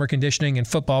from summer conditioning and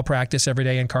football practice every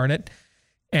day incarnate.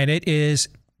 And it is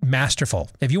masterful.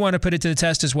 If you want to put it to the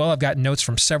test as well, I've got notes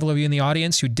from several of you in the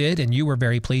audience who did, and you were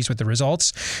very pleased with the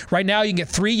results. Right now, you can get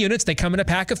 3 units. They come in a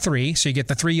pack of 3, so you get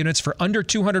the 3 units for under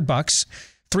 $200.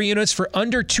 3 units for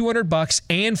under $200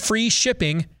 and free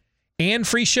shipping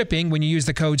when you use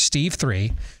the code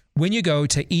Steve3 when you go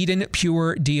to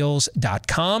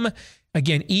EdenPureDeals.com.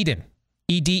 Again, Eden,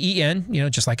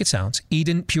 E-D-E-N, just like it sounds,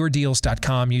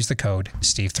 EdenPureDeals.com. Use the code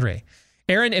Steve3.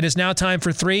 Aaron, it is now time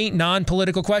for 3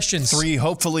 non-political questions. 3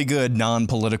 hopefully good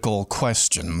non-political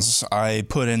questions. I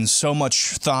put in so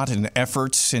much thought and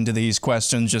effort into these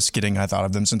questions. Just kidding, I thought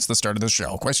of them since the start of the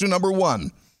show. Question number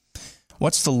 1.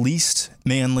 What's the least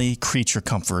manly creature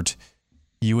comfort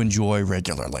you enjoy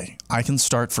regularly? I can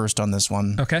start first on this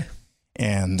one. Okay.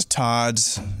 And I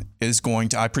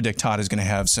predict Todd is going to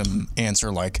have some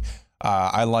answer like,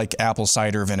 I like apple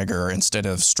cider vinegar instead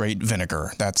of straight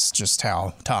vinegar. That's just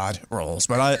how Todd rolls.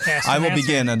 But I will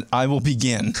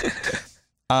begin.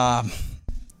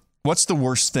 What's the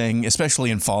worst thing, especially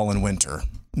in fall and winter?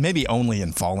 Maybe only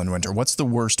in fall and winter. What's the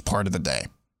worst part of the day?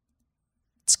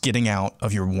 It's getting out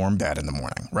of your warm bed in the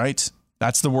morning, right?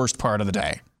 That's the worst part of the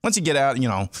day. Once you get out,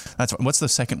 what's the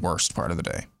second worst part of the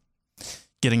day?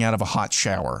 Getting out of a hot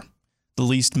shower. The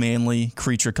least manly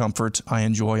creature comfort I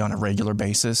enjoy on a regular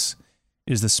basis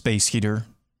is the space heater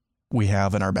we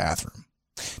have in our bathroom.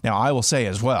 Now, I will say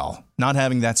as well, not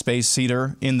having that space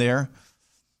heater in there,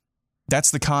 that's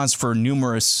the cause for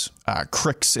numerous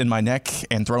cricks in my neck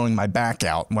and throwing my back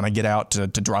out when I get out to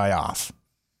dry off.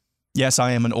 Yes,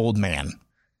 I am an old man.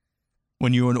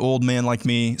 When you're an old man like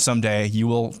me, someday you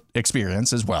will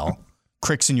experience as well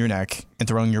cricks in your neck and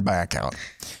throwing your back out.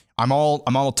 I'm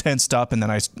all tensed up, and then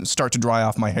I start to dry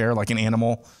off my hair like an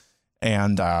animal,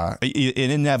 and it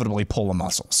inevitably pull a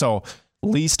muscle. So,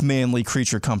 least manly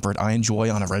creature comfort I enjoy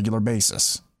on a regular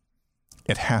basis.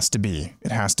 It has to be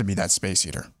that space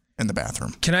heater in the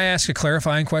bathroom. Can I ask a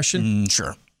clarifying question?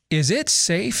 Sure. Is it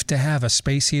safe to have a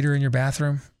space heater in your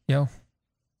bathroom, yo?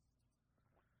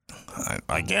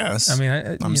 I guess. I mean,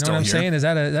 you know what I'm saying? Is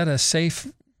that a safe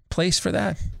place for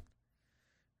that?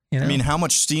 You know? I mean, how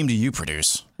much steam do you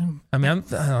produce? I mean, I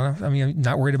don't know. I mean, I'm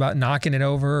not worried about knocking it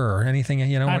over or anything,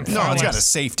 you know? No, it's got a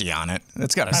safety on it.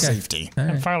 It's got a safety.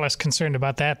 I'm far less concerned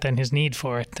about that than his need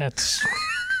for it. That's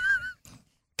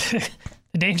the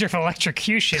danger of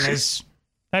electrocution is,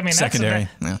 I mean, secondary.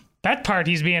 That part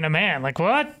he's being a man. Like,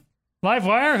 what? Live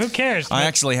wire? Who cares? I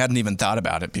actually hadn't even thought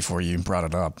about it before you brought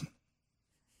it up.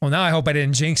 Well, now I hope I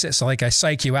didn't jinx it. So like I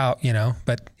psych you out, you know,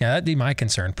 but yeah, that'd be my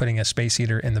concern, putting a space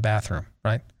heater in the bathroom,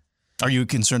 right? Are you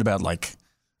concerned about like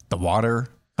the water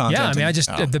content? Yeah.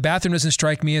 I mean, the bathroom doesn't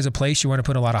strike me as a place you want to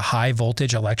put a lot of high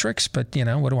voltage electrics, but you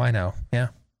know, what do I know? Yeah.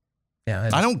 Yeah.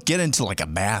 I don't get into like a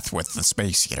bath with the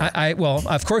space heater. Well,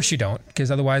 of course you don't, because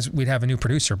otherwise we'd have a new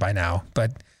producer by now,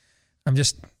 but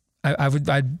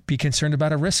I'd be concerned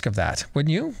about a risk of that.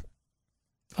 Wouldn't you?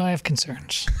 I have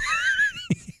concerns.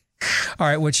 All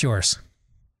right, what's yours?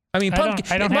 I mean, pumpkin.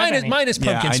 I don't mine is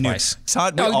pumpkin spice.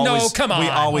 Todd, no, come on. We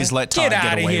always let Todd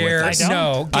get away here. with this.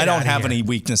 I don't have any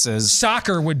weaknesses.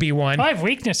 Soccer would be one. I have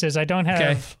weaknesses. I don't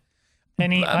have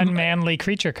any unmanly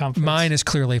creature comforts. Mine is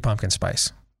clearly pumpkin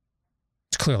spice.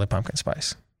 It's clearly pumpkin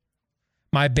spice.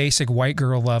 My basic white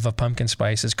girl love of pumpkin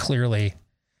spice is clearly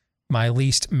my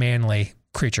least manly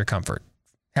creature comfort.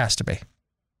 Has to be.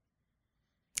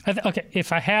 Okay,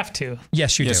 if I have to.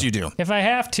 Yes, you do. Yes, you do. If I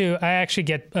have to, I actually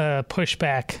get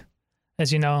pushback.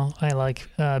 As you know, I like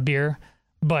beer,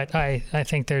 but I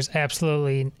think there's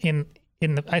absolutely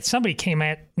somebody came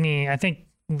at me. I think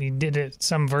we did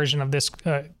some version of this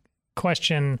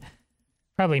question,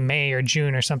 probably May or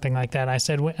June or something like that. I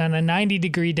said on a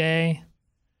 90-degree day,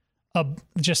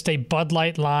 just a Bud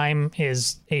Light Lime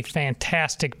is a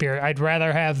fantastic beer. I'd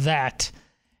rather have that.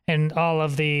 And all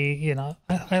of the, you know,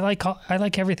 I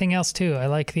like everything else too.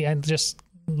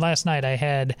 Last night I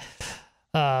had.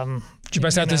 Did you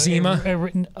bust out the Zima?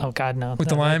 Oh God, no! With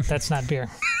the lime? That's not beer.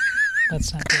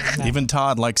 That's not beer. No. Even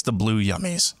Todd likes the blue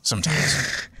yummies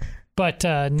sometimes. But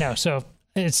no, so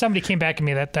somebody came back at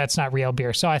me that's not real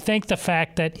beer. So I think the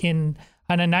fact that on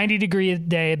a 90-degree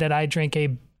day that I drink a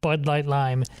Bud Light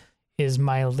Lime is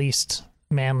my least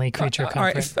manly creature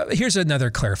comfort. All right, here's another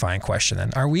clarifying question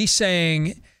then. Are we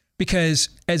saying, because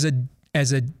as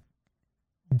a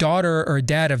daughter or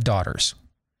dad of daughters,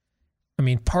 I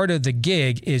mean, part of the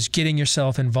gig is getting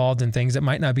yourself involved in things that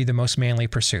might not be the most manly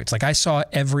pursuits. Like I saw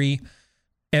every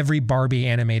Barbie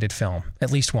animated film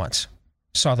at least once.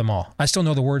 Saw them all. I still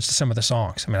know the words to some of the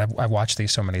songs. I mean, I've watched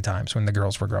these so many times when the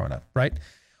girls were growing up, right?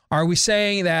 Are we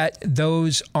saying that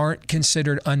those aren't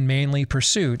considered unmanly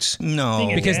pursuits? No.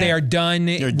 Because they are done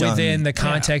within the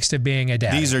context of being a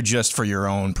dad. These are just for your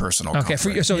own personal comfort.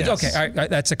 Okay, all right,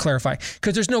 that's a clarifying.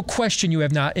 Because there's no question you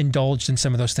have not indulged in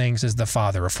some of those things as the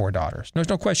father of 4 daughters. There's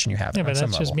no question you have. Yeah, but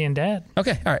that's just being dad.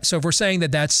 Okay, all right. So if we're saying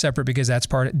that that's separate because that's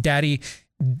part of daddy,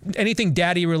 anything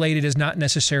daddy related is not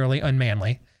necessarily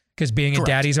unmanly, because being a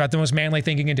daddy is about the most manly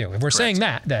thing you can do. If we're saying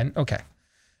that, then okay.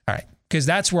 All right. Because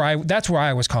that's where I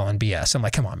was calling BS. I'm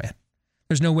like, come on, man.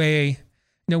 There's no way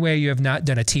you have not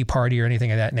done a tea party or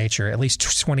anything of that nature at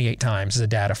least 28 times as a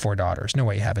dad of 4 daughters. No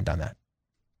way you haven't done that.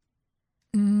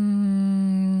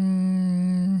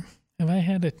 Have I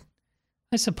had it?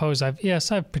 I suppose I've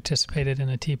participated in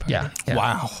a tea party. Yeah.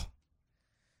 Wow.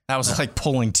 That was like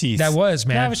pulling teeth. That was,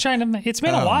 man. Yeah, I was trying to. It's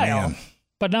been a while,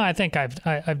 but no, I think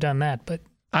I've done that. But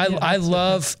I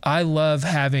love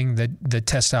having the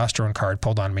testosterone card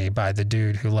pulled on me by the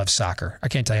dude who loves soccer. I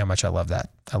can't tell you how much I love that.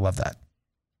 I love that.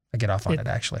 I get off on it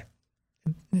actually.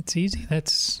 It's easy. That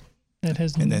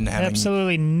has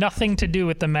absolutely nothing to do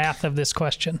with the math of this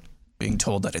question. Being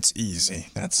told that it's easy.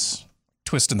 That's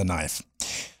twisting the knife.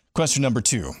 Question number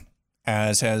 2.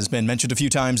 As has been mentioned a few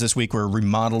times this week, we're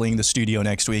remodeling the studio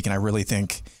next week, and I really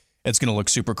think it's going to look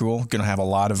super cool. Going to have a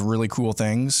lot of really cool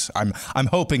things. I'm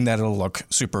hoping that it'll look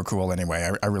super cool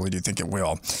anyway. I really do think it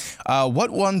will.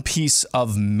 What one piece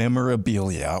of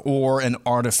memorabilia or an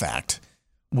artifact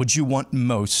would you want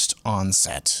most on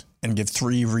set? And give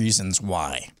 3 reasons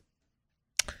why.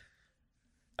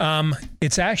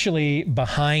 It's actually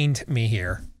behind me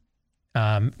here.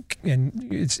 And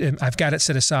I've got it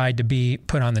set aside to be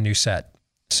put on the new set.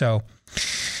 So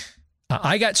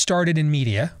I got started in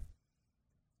media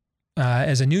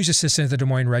as a news assistant at the Des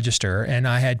Moines Register, and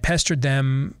I had pestered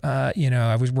them.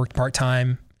 I worked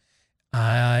part-time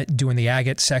doing the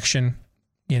agate section,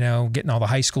 getting all the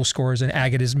high school scores, and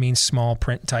agate means small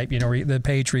print type, the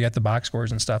page where you got the box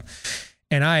scores and stuff.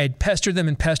 And I had pestered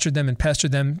them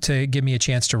to give me a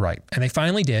chance to write. And they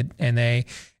finally did, and they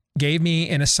gave me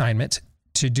an assignment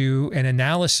to do an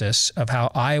analysis of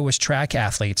how Iowa's track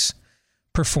athletes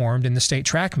performed in the state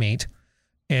track meet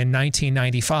in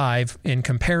 1995 in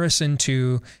comparison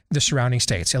to the surrounding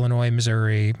states, Illinois,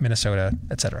 Missouri, Minnesota,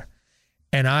 etc.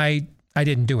 And I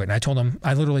didn't do it. And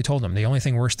I literally told them, the only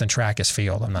thing worse than track is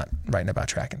field. I'm not writing about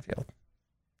track and field.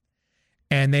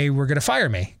 And they were going to fire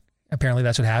me. Apparently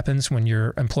that's what happens when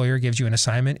your employer gives you an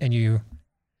assignment and you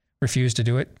refuse to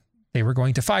do it. They were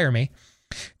going to fire me.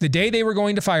 The day they were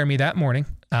going to fire me that morning,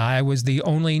 I was the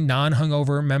only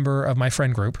non-hungover member of my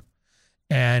friend group.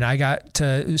 And I got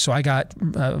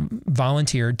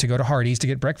volunteered to go to Hardee's to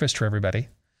get breakfast for everybody.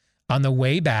 On the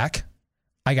way back,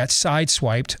 I got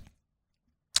sideswiped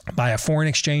by a foreign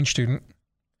exchange student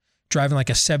driving like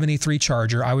a 73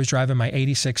 Charger. I was driving my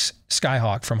 86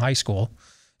 Skyhawk from high school.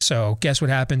 So guess what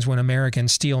happens when American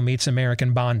Steel meets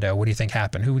American Bondo? What do you think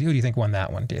happened? Who do you think won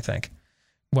that one, do you think?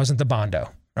 It wasn't the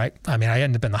Bondo, right? I mean, I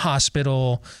ended up in the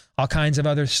hospital, all kinds of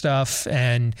other stuff.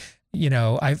 And,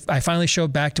 I finally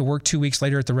showed back to work 2 weeks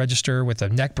later at the Register with a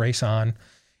neck brace on.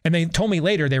 And they told me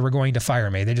later they were going to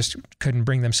fire me. They just couldn't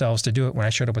bring themselves to do it when I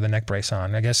showed up with a neck brace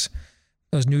on. I guess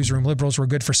those newsroom liberals were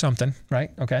good for something,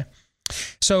 right? Okay.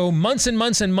 So months and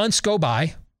months and months go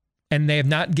by, and they have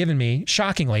not given me,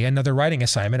 shockingly, another writing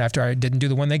assignment after I didn't do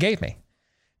the one they gave me,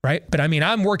 right? But I mean,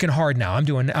 I'm working hard now.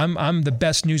 I'm the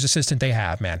best news assistant they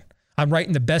have, man. I'm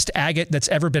writing the best agate that's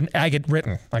ever been agate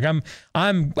written. Like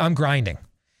I'm grinding.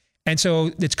 And so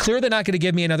it's clear they're not going to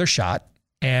give me another shot.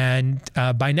 And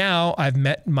by now I've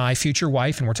met my future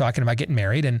wife and we're talking about getting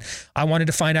married. And I wanted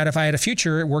to find out if I had a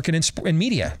future working in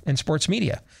media, in sports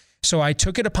media. So I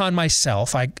took it upon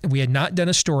myself. We had not done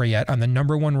a story yet on the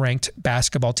 #1 ranked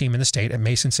basketball team in the state at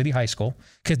Mason City High School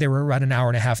because they were about an hour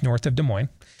and a half north of Des Moines.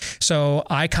 So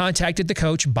I contacted the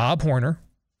coach, Bob Horner,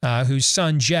 whose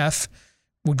son, Jeff,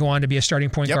 would go on to be a starting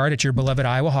point guard at your beloved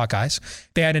Iowa Hawkeyes.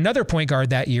 They had another point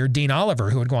guard that year, Dean Oliver,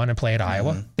 who would go on and play at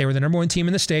Iowa. They were the #1 team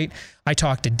in the state. I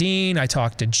talked to Dean, I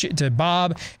talked to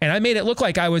Bob, and I made it look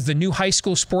like I was the new high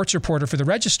school sports reporter for the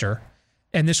Register.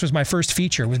 And this was my first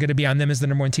feature, was going to be on them as the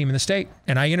 #1 team in the state.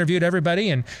 And I interviewed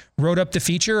everybody and wrote up the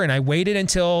feature, and I waited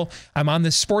until I'm on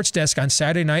the sports desk on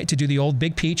Saturday night to do the old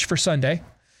Big Peach for Sunday.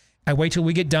 I wait till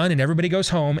we get done and everybody goes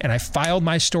home, and I filed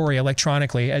my story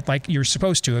electronically like you're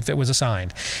supposed to if it was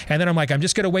assigned. And then I'm like, I'm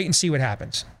just going to wait and see what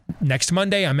happens. Next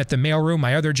Monday, I'm at the mailroom,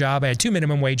 my other job. I had 2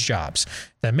 minimum wage jobs.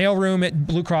 The mailroom at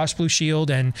Blue Cross Blue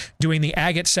Shield and doing the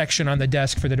agate section on the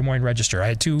desk for the Des Moines Register. I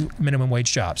had 2 minimum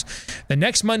wage jobs. The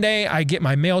next Monday, I get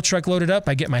my mail truck loaded up.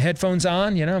 I get my headphones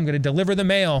on. I'm going to deliver the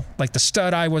mail like the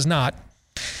stud I was not.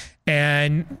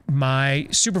 And my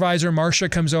supervisor, Marcia,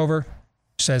 comes over,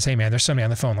 says, hey man, there's somebody on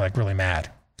the phone like really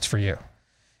mad. It's for you.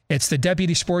 It's the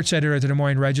deputy sports editor at the Des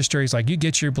Moines Register. He's like, you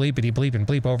get your bleepity bleep and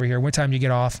bleep over here. What time do you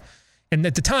get off? And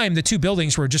at the time, the 2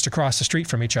 buildings were just across the street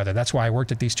from each other. That's why I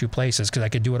worked at these 2 places, because I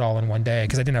could do it all in one day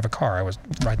because I didn't have a car. I was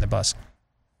riding the bus.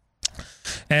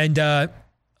 And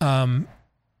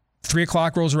 3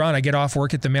 o'clock rolls around. I get off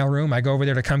work at the mailroom. I go over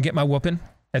there to come get my whooping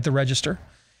at the Register.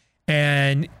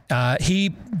 And he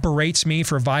berates me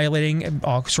for violating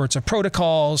all sorts of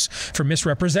protocols, for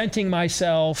misrepresenting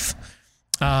myself.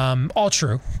 All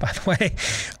true, by the way.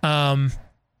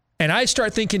 And I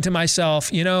start thinking to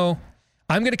myself,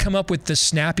 I'm going to come up with the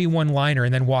snappy one-liner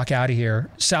and then walk out of here,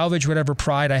 salvage whatever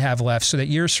pride I have left, so that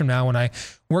years from now, when I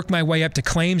work my way up to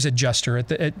claims adjuster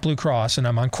at Blue Cross and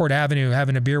I'm on Court Avenue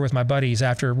having a beer with my buddies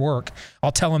after work,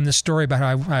 I'll tell them this story about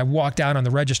how I walked out on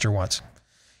the Register once.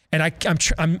 And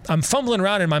I'm fumbling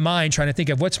around in my mind trying to think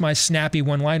of what's my snappy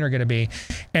one-liner going to be.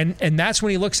 And that's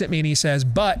when he looks at me and he says,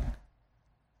 but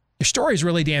your story's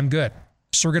really damn good.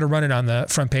 So we're going to run it on the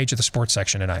front page of the sports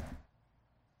section tonight.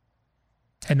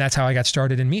 And that's how I got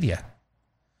started in media.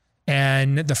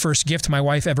 And the first gift my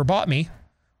wife ever bought me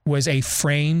was a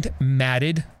framed,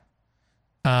 matted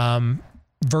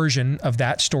version of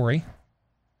that story.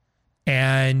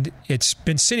 And it's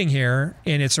been sitting here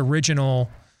in its original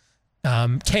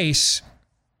case,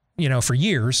 for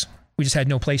years. We just had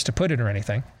no place to put it or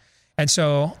anything. And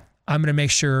so I'm going to make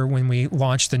sure when we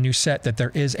launch the new set that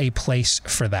there is a place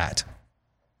for that.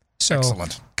 So,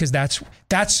 excellent. Because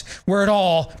that's where it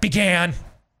all began.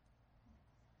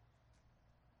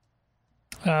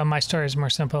 My story is more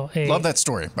simple. Love that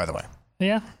story, by the way.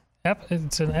 Yeah.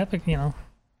 It's an epic, It's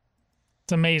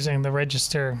amazing the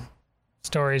register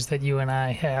stories that you and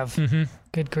I have. Mm-hmm.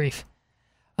 Good grief.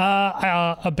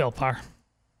 A Built Bar.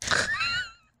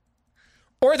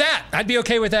 Or that. I'd be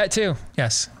okay with that too.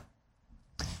 Yes.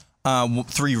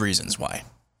 3 reasons why.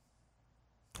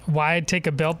 Why I'd take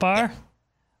a Built Bar?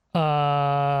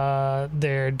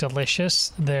 They're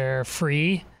delicious. They're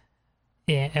free,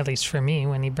 at least for me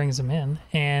when he brings them in,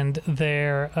 and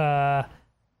they're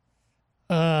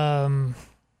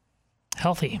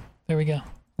healthy. There we go.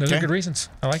 Those are good reasons.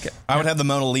 I like it. I would have the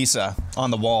Mona Lisa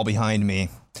on the wall behind me.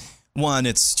 One,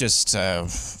 it's just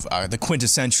the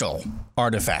quintessential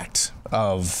artifact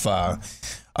of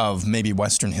maybe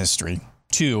Western history.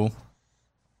 2,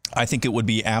 I think it would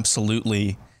be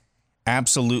absolutely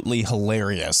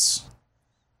hilarious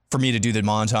for me to do the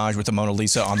montage with the Mona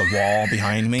Lisa on the wall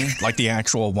behind me, like the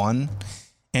actual one.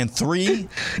 And 3,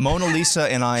 Mona Lisa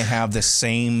and I have the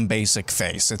same basic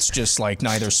face. It's just like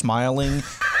neither smiling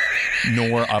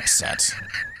nor upset.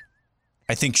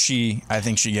 I think she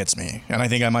gets me, and I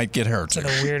think I might get her too.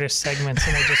 The weirdest segments,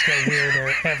 and they just get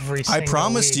weirder every single I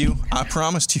promised you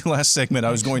last segment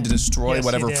I was going to destroy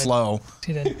whatever flow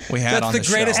we had on the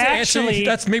show. Actually,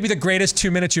 that's maybe the greatest 2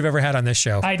 minutes you've ever had on this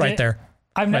show. Right there.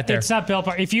 It's not Built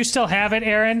Bar. If you still have it,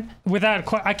 Aaron,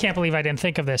 I can't believe I didn't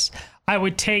think of this. I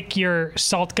would take your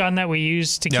salt gun that we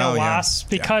use to kill wasps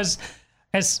because,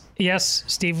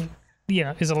 Steve,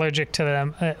 is allergic to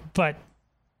them, but.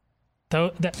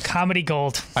 The comedy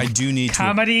gold. I do need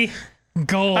comedy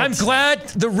gold. I'm glad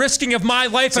the risking of my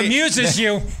life amuses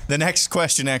you. The next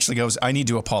question actually goes, I need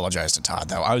to apologize to Todd,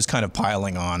 though. I was kind of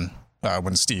piling on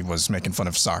when Steve was making fun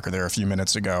of soccer there a few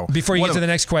minutes ago. Before you get to the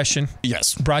next question.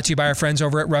 Yes. Brought to you by our friends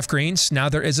over at Rough Greens. Now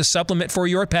there is a supplement for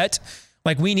your pet.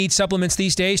 Like we need supplements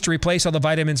these days to replace all the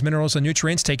vitamins, minerals, and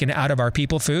nutrients taken out of our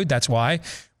people food. That's why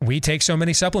we take so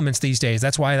many supplements these days.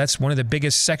 That's why that's one of the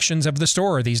biggest sections of the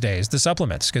store these days, the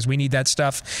supplements, because we need that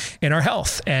stuff in our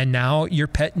health. And now your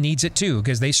pet needs it too,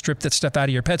 because they strip that stuff out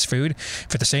of your pet's food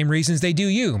for the same reasons they do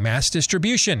you, mass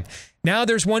distribution. Now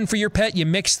there's one for your pet. You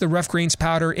mix the Rough Greens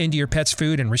powder into your pet's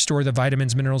food and restore the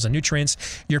vitamins, minerals, and nutrients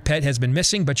your pet has been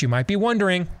missing, but you might be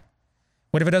wondering,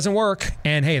 what if it doesn't work?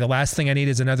 And hey, the last thing I need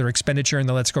is another expenditure in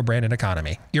the Let's Go Brandon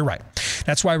economy. You're right.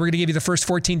 That's why we're going to give you the first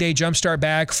 14-day Jumpstart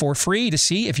bag for free to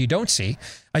see if you don't see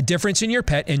a difference in your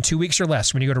pet in 2 weeks or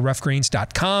less when you go to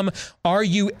roughgreens.com,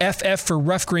 RUFF for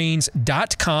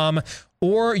roughgreens.com,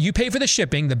 or you pay for the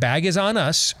shipping. The bag is on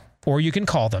us, or you can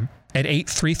call them at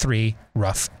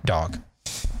 833-ROUGH-DOG.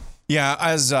 Yeah,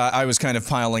 as I was kind of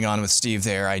piling on with Steve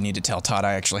there, I need to tell Todd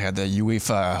I actually had the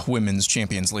UEFA Women's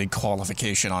Champions League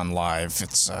qualification on live.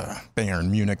 It's Bayern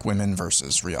Munich women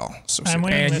versus Real Sociedad. I'm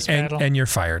winning this battle. And you're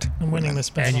fired. I'm winning this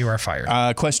battle. And you are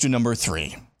fired. Question number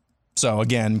 3. So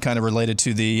again, kind of related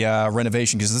to the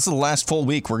renovation, because this is the last full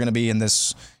week we're going to be in the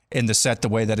set the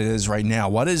way that it is right now.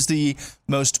 What is the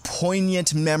most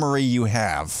poignant memory you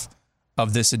have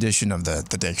of this edition of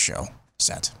the Day Show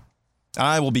set?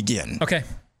 I will begin. Okay.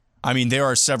 I mean, there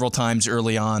are several times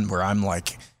early on where I'm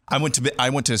like, I went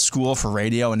to school for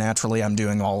radio, and naturally I'm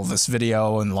doing all of this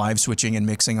video and live switching and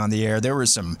mixing on the air. There were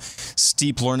some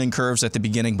steep learning curves at the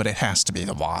beginning, but it has to be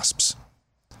the Wasps.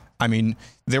 I mean,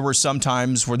 there were some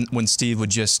times when Steve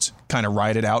would just kind of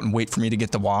ride it out and wait for me to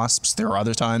get the Wasps. There are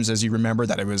other times, as you remember,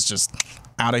 that it was just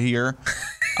out of here.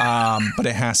 But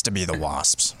it has to be the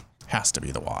Wasps. Has to be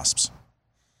the Wasps.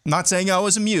 Not saying I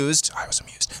was amused.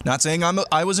 Not saying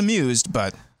I was amused,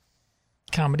 but...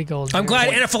 Comedy gold. I'm glad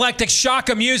anaphylactic shock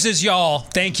amuses y'all.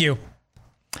 Thank you.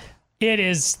 It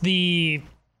is the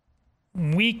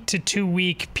week to 2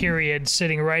 week period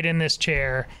sitting right in this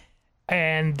chair,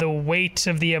 and the weight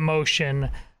of the emotion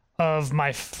of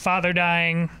my father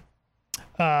dying,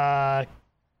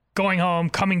 going home,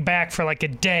 coming back for like a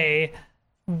day,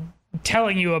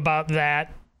 telling you about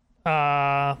that,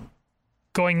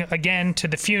 going again to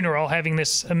the funeral, having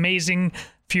this amazing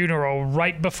funeral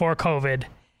right before COVID,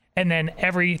 and then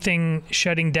everything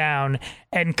shutting down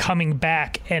and coming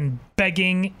back and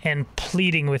begging and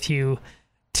pleading with you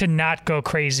to not go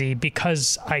crazy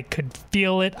because I could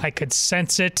feel it. I could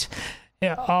sense it.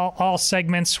 All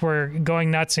segments were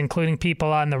going nuts, including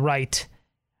people on the right.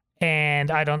 And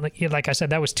like I said,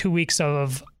 that was 2 weeks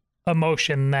of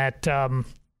emotion that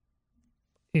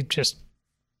it just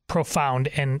profound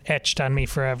and etched on me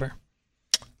forever.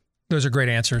 Those are great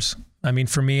answers. I mean,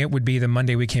 for me, it would be the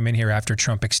Monday we came in here after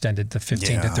Trump extended the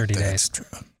 15 to 30 days. True.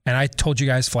 And I told you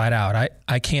guys flat out,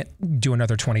 I can't do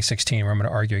another 2016 where I'm going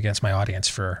to argue against my audience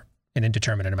for an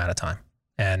indeterminate amount of time.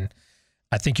 And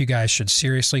I think you guys should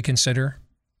seriously consider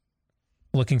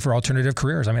looking for alternative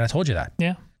careers. I mean, I told you that.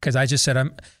 Yeah. Because I just said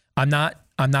I'm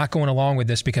not going along with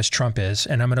this because Trump is,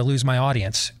 and I'm going to lose my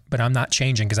audience, but I'm not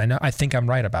changing because I think I'm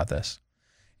right about this.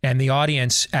 And the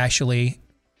audience actually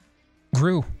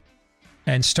grew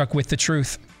and stuck with the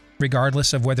truth,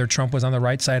 regardless of whether Trump was on the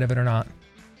right side of it or not.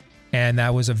 And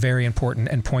that was a very important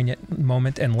and poignant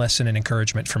moment and lesson and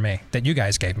encouragement for me that you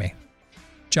guys gave me.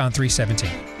 John 3:17.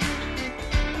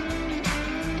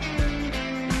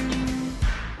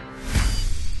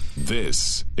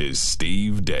 This is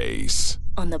Steve Deace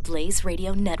on the Blaze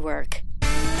Radio Network.